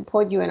people to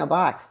put you in a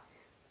box.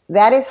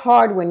 That is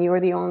hard when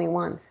you're the only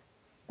ones.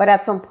 But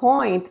at some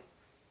point,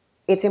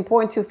 it's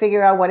important to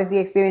figure out what is the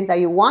experience that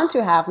you want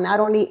to have,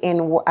 not only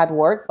at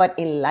work, but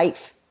in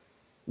life.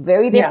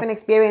 Very different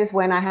experience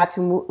when I had to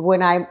move,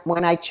 when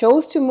I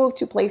chose to move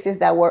to places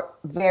that were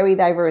very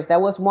diverse.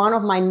 That was one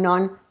of my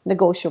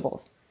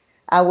non-negotiables.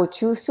 I would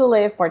choose to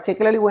live,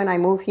 particularly when I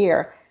move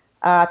here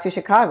to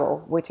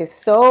Chicago, which is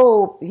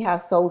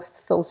has so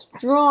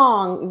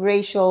strong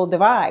racial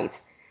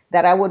divides,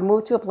 that I would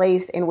move to a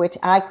place in which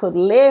I could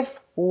live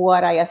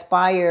what I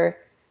aspire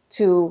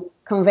to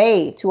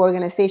convey to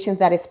organizations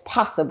that is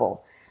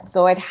possible.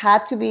 So it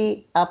had to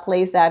be a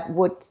place that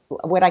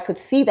where I could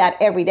see that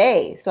every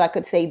day. So I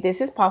could say,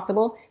 this is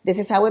possible, this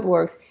is how it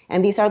works,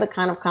 and these are the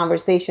kind of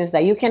conversations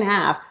that you can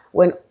have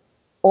when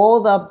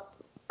all the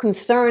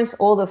concerns,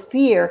 all the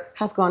fear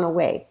has gone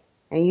away.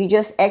 And you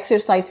just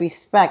exercise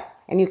respect,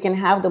 and you can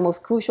have the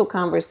most crucial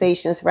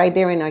conversations right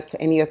there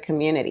in your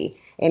community,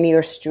 in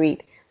your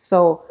street.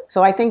 So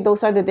I think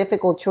those are the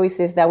difficult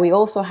choices that we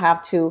also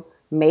have to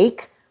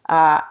make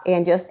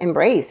and just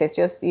embrace. It's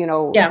just,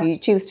 you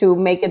choose to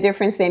make a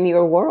difference in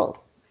your world.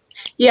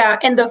 Yeah.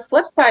 And the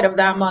flip side of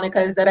that,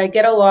 Monica, is that I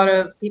get a lot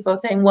of people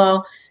saying,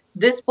 well,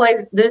 this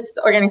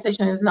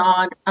organization is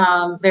not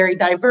very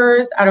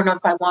diverse. I don't know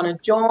if I want to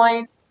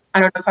join. I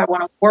don't know if I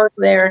want to work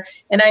there.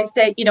 And I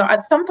say,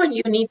 at some point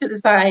you need to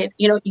decide,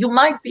 you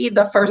might be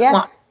the first one.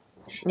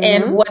 Mm-hmm.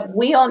 And what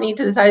we all need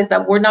to decide is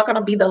that we're not going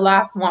to be the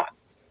last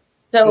ones.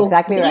 So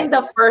exactly being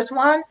the first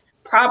one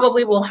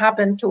probably will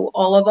happen to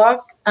all of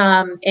us.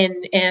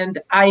 And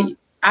I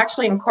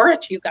actually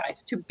encourage you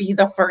guys to be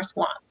the first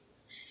one.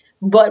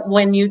 But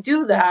when you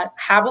do that,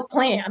 have a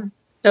plan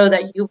so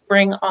that you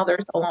bring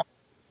others along.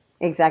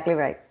 Exactly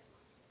right.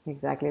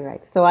 Exactly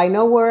right. So I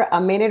know we're a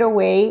minute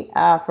away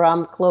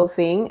from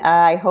closing.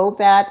 I hope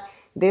that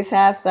this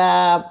has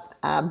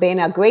been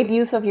a great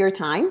use of your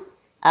time.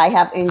 I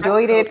have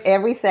enjoyed it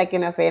every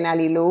second of it,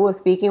 Anilu,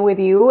 speaking with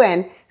you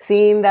and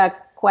seeing the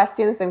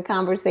questions and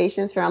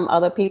conversations from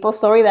other people.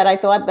 Sorry that I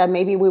thought that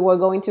maybe we were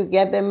going to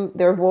get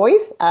their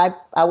voice. I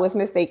was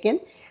mistaken,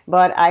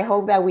 but I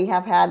hope that we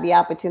have had the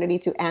opportunity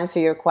to answer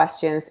your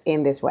questions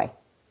in this way.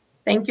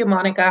 Thank you,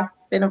 Monica.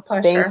 It's been a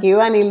pleasure. Thank you,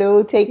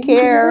 Anilu. Take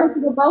care.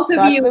 To both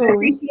of you. I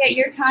appreciate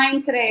your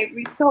time today.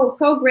 We're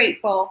so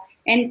grateful.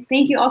 And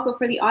thank you also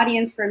for the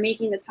audience for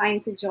making the time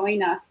to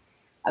join us.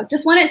 I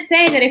just want to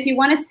say that if you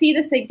want to see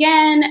this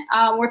again,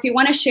 or if you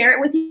want to share it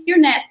with your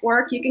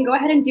network, you can go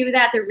ahead and do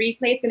that. The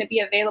replay is going to be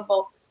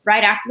available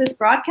right after this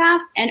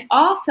broadcast. And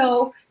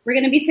also, we're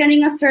going to be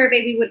sending a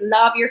survey. We would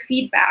love your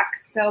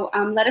feedback. So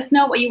let us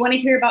know what you want to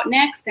hear about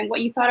next and what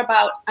you thought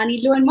about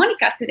Anilu and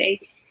Monica today.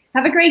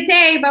 Have a great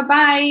day.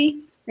 Bye-bye.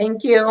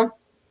 Thank you.